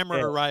camera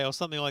Yeah, array or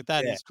something like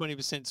that yeah. is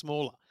 20%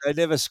 smaller. They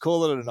never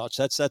call it a notch.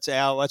 That's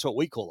what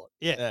we call it.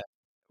 Yeah, Yeah.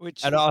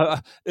 which And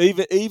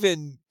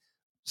even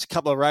a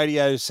couple of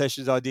radio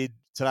sessions I did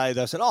today,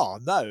 they said, "Oh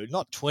no,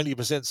 not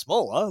 20%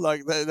 smaller."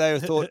 Like they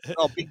thought,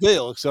 "Oh, big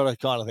deal," sort of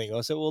kind of thing.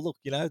 I said, "Well, look,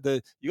 you got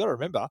to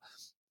remember,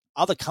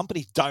 other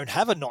companies don't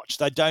have a notch.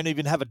 They don't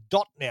even have a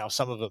dot now.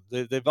 Some of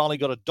them, they've only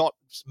got a dot.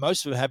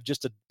 Most of them have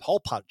just a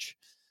hole punch.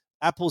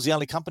 Apple's the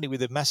only company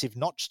with a massive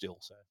notch still.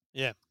 So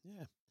yeah.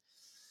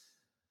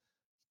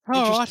 All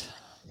interesting.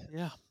 right.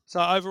 Yeah.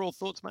 So overall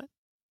thoughts, mate?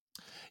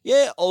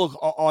 Yeah, oh,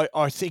 look,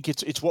 I think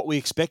it's what we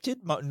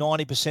expected.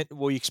 90%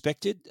 what we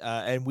expected,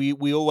 and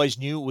we always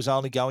knew it was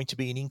only going to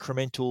be an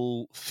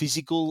incremental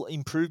physical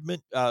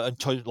improvement,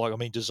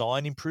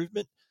 design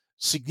improvement,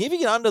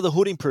 significant under the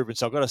hood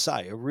improvements. I've got to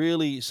say,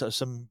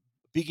 some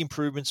big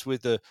improvements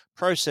with the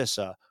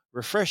processor,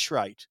 refresh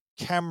rate,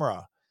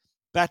 camera,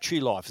 battery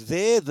life.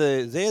 They're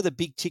the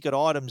big ticket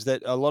items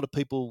that a lot of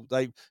people,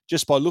 they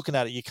just by looking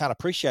at it, you can't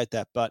appreciate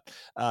that. But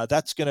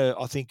that's going to,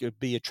 I think,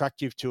 be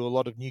attractive to a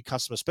lot of new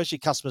customers, especially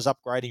customers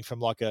upgrading from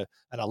like an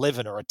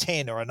 11 or a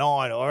 10 or a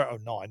 9 or a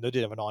 9. They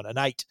did have a 9, an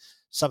 8,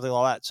 something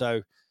like that.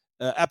 So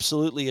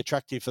absolutely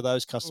attractive for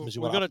those customers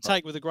who We've want got to to upgrade.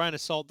 take with a grain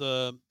of salt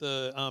the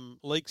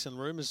leaks and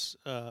rumors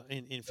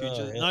in Oh,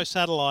 future. yeah. No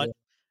satellite, Yeah.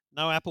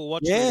 no Apple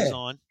Watch Yeah.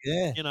 redesign.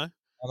 Yeah. You know,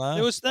 I know.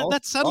 There was I was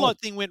that surprised. satellite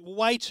thing went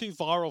way too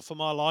viral for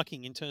my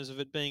liking in terms of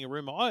it being a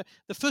rumor.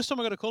 The first time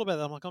I got a call about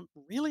that, I'm like,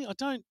 really? I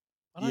don't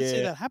see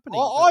Yeah. that happening.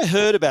 But I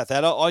heard about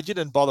that. I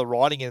didn't bother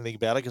writing anything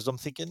about it because I'm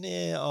thinking,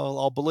 yeah,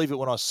 I'll believe it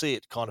when I see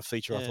it kind of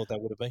feature I yeah, thought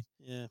that would have been.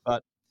 yeah,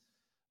 But,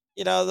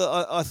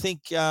 I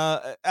think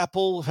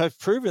Apple have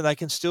proven they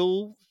can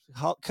still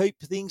keep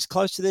things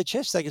close to their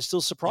chest. They can still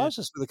yeah, surprise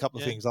us with a couple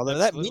of yeah, things. Like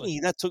that absolutely.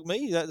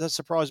 Mini, that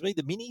surprised me.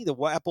 The Mini,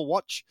 Apple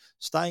Watch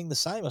staying the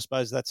same. I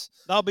suppose that's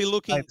They'll be staying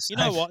looking. You the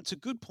know same. what? It's a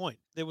good point.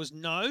 There was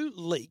no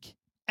leak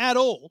at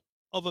all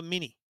of a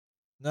mini.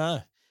 No. I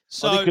think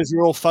So because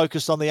you're all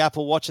focused on the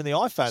Apple Watch and the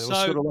iPhone. It was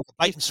so sort of like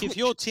a bait and if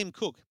you're switch. Tim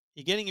Cook,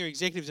 you're getting your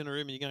executives in a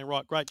room and you're going,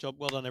 right, great job,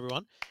 well done,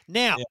 everyone.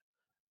 Now Yeah.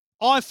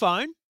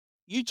 iPhone,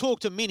 you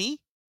talk to Mini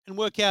and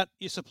work out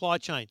your supply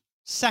chain.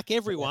 Sack Yeah.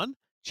 everyone,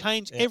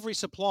 change Yeah. every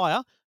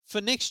supplier.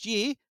 For next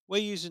year,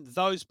 we're using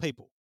those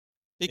people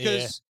Yeah.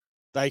 because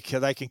They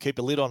can keep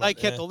a lid on they it.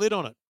 kept Yeah. a lid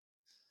on it.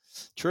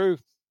 True.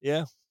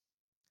 Yeah.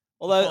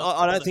 Although I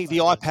Find don't that think the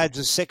fascinating. iPad's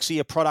a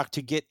sexier product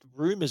to get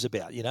rumors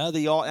about. The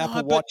No, Apple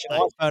but Watch and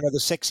mate, iPhone are the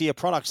sexier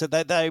products.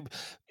 That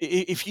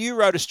if you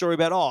wrote a story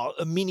about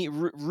a mini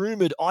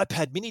rumored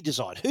iPad mini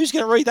design, who's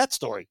going to read that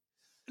story?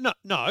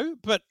 no,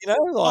 but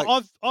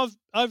Like I've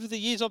over the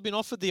years I've been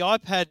offered the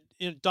iPad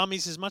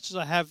dummies as much as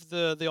I have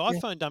the yeah,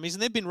 iPhone dummies,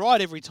 and they've been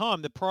right every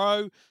time. The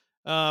Pro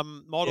yeah,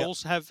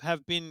 models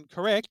have been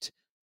correct,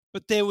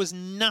 but there was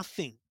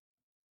nothing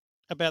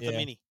about the yeah.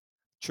 Mini.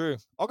 True.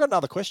 I've got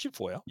another question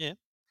for you. Yeah,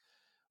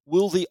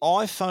 Will the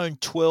iPhone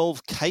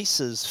 12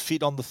 cases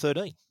fit on the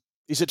 13?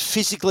 Is it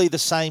physically the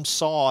same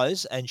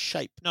size and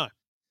shape? no,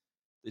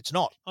 It's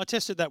not. I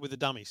tested that with the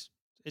dummies.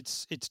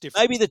 It's different.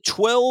 Maybe the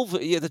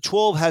 12, yeah, the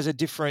 12 has a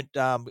different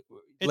lens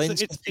It's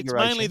mainly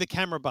configuration. the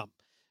camera bump.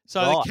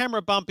 So the Right.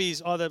 camera bump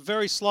is either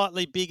very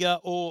slightly bigger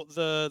or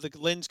the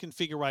lens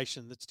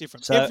configuration that's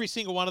different. So Every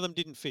single one of them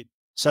didn't fit.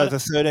 so the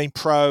 13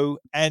 Pro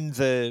and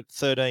the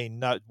 13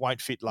 no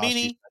won't fit last year.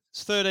 Mini,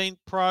 13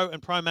 Pro,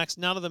 and Pro Max,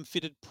 none of them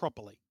fitted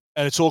properly.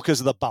 And it's all because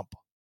of the bump.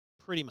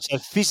 Pretty So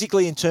much.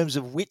 physically, in terms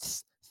of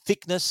width,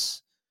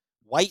 thickness,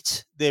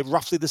 weight, they're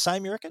roughly the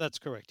same, you reckon? That's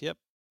correct. Yep.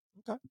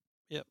 Okay.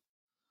 Yep.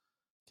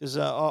 Because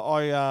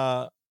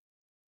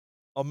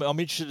I'm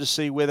interested to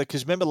see whether,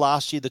 because remember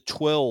last year, the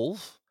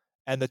 12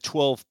 and the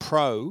 12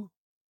 Pro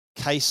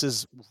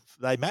cases,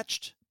 they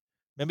matched?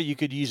 Remember you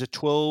could use a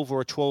 12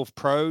 or a 12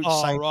 Pro,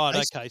 Oh, same right.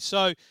 case? Okay.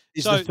 So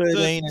Is the the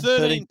 13 and 13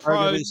 13 Pro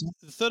gonna Pro, be the same?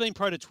 the 13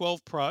 Pro to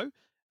 12 Pro,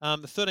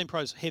 the 13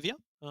 Pro is heavier.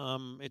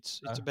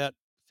 It's Oh, about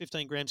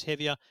 15 grams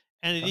heavier,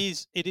 and okay.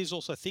 it is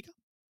also thicker,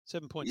 Is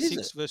it?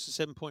 7.6 versus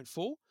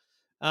 7.4.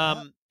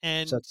 Ah, so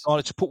And it's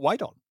trying to put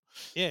weight on.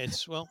 yeah,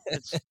 it's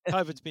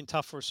COVID's been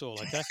tough for us all.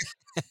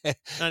 Okay.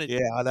 And Yeah,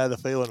 I know the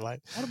feeling,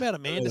 mate. what about I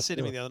know Amanda the said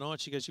to me feeling. the other night?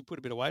 She goes, "You put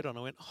a bit of weight on."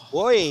 I went, "Oh,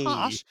 Boy,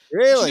 harsh." She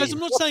goes, really? "I'm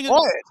not Shots saying it."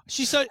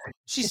 fired.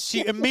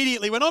 She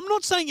immediately went, "I'm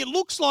not saying it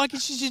looks like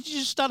it." She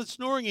just started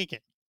snoring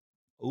again.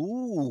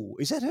 Ooh,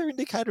 is that her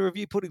indicator of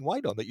you putting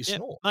weight on that you Yeah,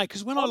 snore? mate.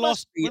 Because when I I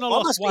lost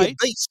must be a weight,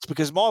 beast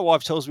because my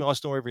wife tells me I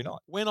snore every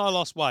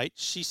night.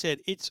 she said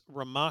it's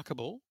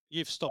remarkable.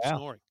 You've stopped Wow.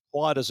 snoring.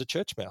 Quiet as a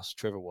church mouse,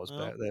 Trevor was Well,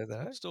 back there,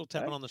 though. still Hey?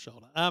 tapping on the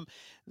shoulder.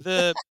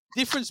 The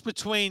difference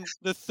between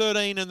the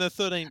 13 and the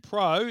 13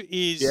 Pro Yep.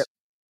 is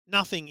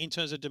nothing in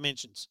terms of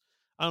dimensions,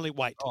 only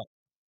weight. Right.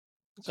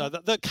 So Okay.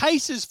 the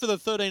cases for the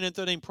 13 and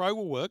 13 Pro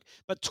will work,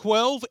 but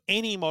 12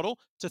 any model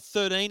to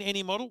 13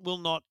 any model will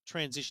not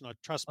transition. I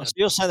trust Oh, me. so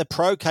you're saying the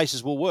Pro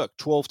cases will work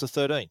 12 to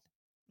 13?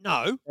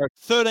 No, Or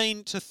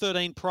 13 to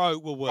 13 Pro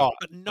will work, right.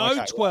 but no Okay,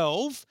 right.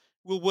 12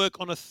 will work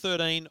on a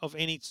 13 of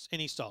any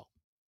style.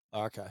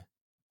 Okay. I,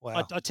 Wow.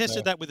 I Yeah.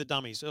 tested that with the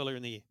dummies earlier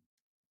in the year.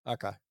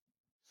 Okay.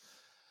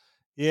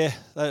 Yeah,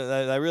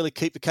 they really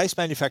keep the case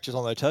manufacturers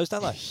on their toes,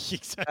 don't they?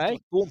 Exactly. Hey,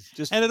 boom,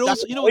 just And it duck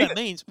also, and you know what weave that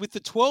it. means? With the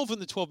 12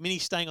 and the 12 mini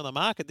staying on the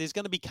market, there's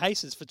going to be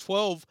cases for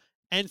 12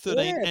 and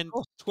 13 Yeah, of and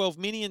course. 12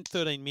 mini and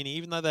 13 mini,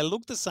 even though they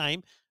look the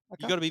same. You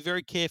Okay. got to be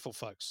very careful,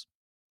 folks.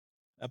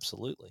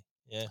 Absolutely.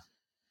 Yeah.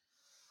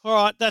 All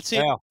right, that's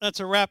it. Wow. That's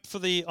a wrap for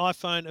the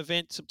iPhone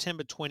event,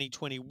 September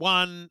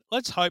 2021.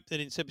 Let's hope that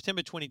in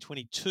September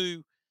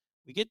 2022,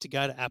 we get to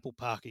go to Apple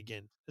Park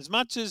again. As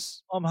much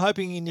as I'm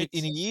hoping in a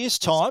it's year's it's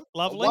time,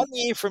 1 lovely,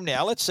 year from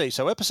now, let's see.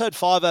 So episode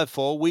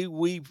 504,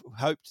 we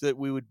hoped that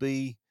we would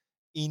be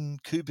in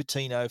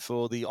Cupertino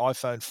for the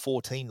iPhone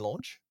 14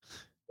 launch,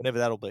 whenever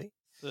that'll be.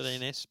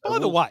 13S. So By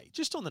the way,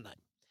 just on the name,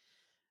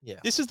 yeah,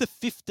 this is the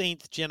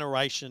 15th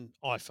generation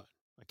iPhone,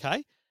 okay?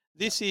 yeah.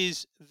 This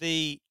is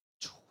the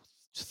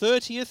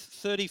 30th,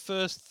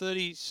 31st,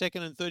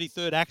 32nd, and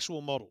 33rd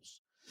actual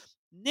models.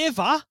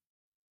 Never,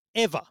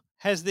 ever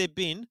has there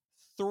been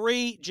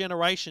 3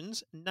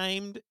 generations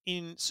named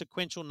in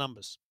sequential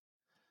numbers.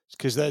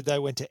 Because they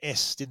went to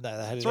S, didn't they?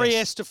 They had an S.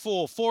 3S to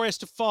 4, 4S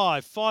to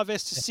 5,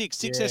 5S to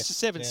 6, Yeah, 6S to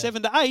 7, yeah.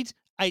 7 to 8,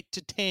 8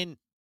 to 10.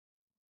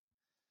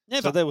 So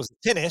Never. there was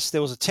a 10S,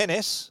 there was a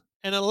 10S,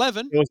 And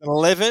 11, there was an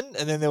 11,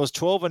 and then there was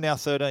 12, and now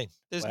 13.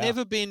 there's Wow.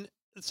 never been.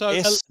 So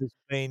S has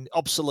been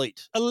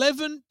obsolete.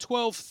 11,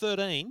 12,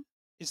 13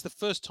 is the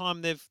first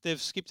time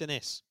they've skipped an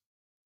S.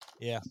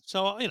 Yeah.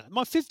 So,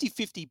 my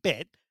 50-50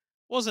 bet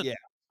wasn't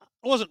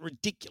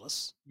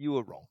ridiculous. You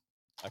were wrong.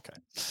 Okay.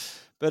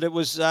 But it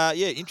was,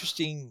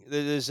 interesting.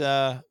 There's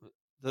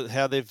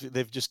how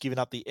they've just given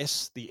up the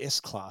S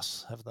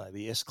class, haven't they?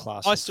 The S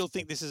class. I still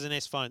think this is an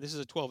S phone. This is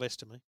a 12S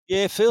to me.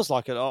 Yeah, it feels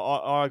like it.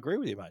 I agree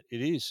with you, mate.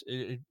 It is.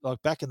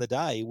 Like back in the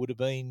day, it would have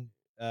been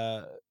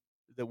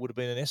there would have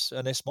been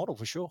an S model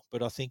for sure.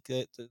 But I think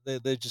that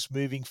they're just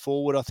moving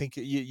forward. I think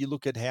you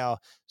look at how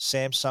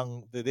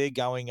Samsung they're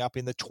going up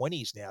in the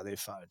 20s now. Their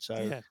phone. So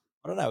Yeah.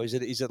 I don't know. Is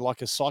it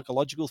like a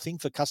psychological thing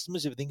for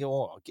customers? If you think,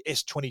 oh,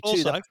 S22,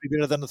 Also, that must be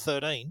better than the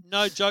 13.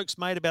 no jokes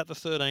made about the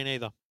 13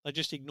 either. They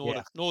just ignored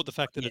Yeah. it. Ignored the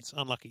fact that yet. it's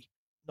unlucky.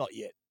 Not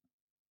yet.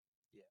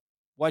 Yeah.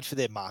 Wait for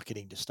their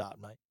marketing to start,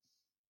 mate.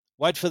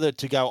 Wait for it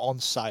to go on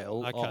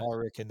sale. Okay. I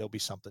reckon there'll be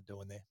something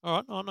doing there. All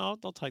right. Oh, no,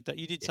 I'll take that.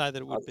 You did say that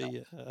it would be a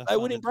They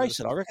fun would embrace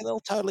it. I advertisement. reckon they'll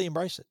totally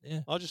embrace it. Yeah.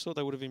 I just thought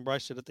they would have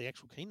embraced it at the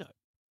actual keynote.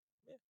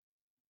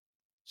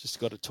 Just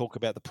got to talk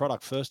about the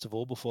product first of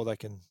all before they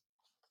can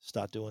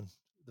start doing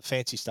the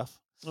fancy stuff.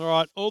 All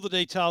right. All the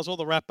details, all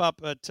the wrap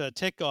up at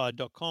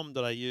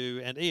techguide.com.au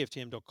and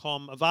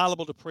EFTM.com.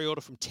 Available to pre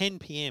order from 10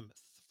 p.m.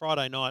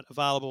 Friday night.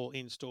 Available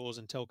in stores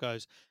and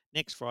telcos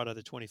next Friday,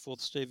 the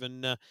 24th.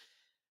 Stephen,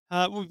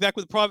 we'll be back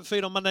with a private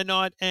feed on Monday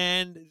night.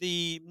 And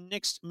the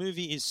next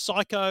movie is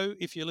Psycho.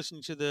 If you're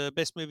listening to the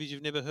best movies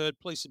you've never heard,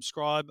 please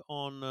subscribe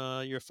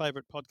on your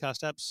favorite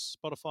podcast apps,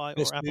 Spotify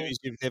Best or Apple. movies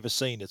you've never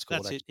seen, it's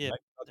called. That's it, yeah. Mate.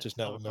 Not just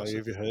no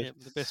you've ever heard. Yeah,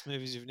 the best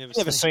movies you've never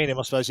Never seen. seen them,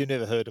 I suppose. You've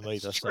never heard them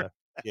either. True. So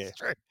yeah,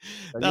 True.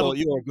 so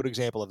you're a good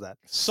example of that.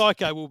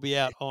 Psycho will be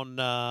out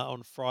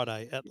on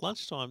Friday at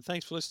lunchtime.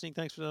 Thanks for listening.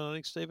 Thanks for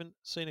downloading, Stephen.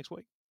 See you next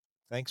week.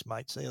 Thanks,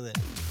 mate. See you then.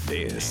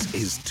 This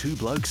is Two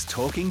Blokes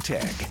Talking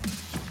Tech.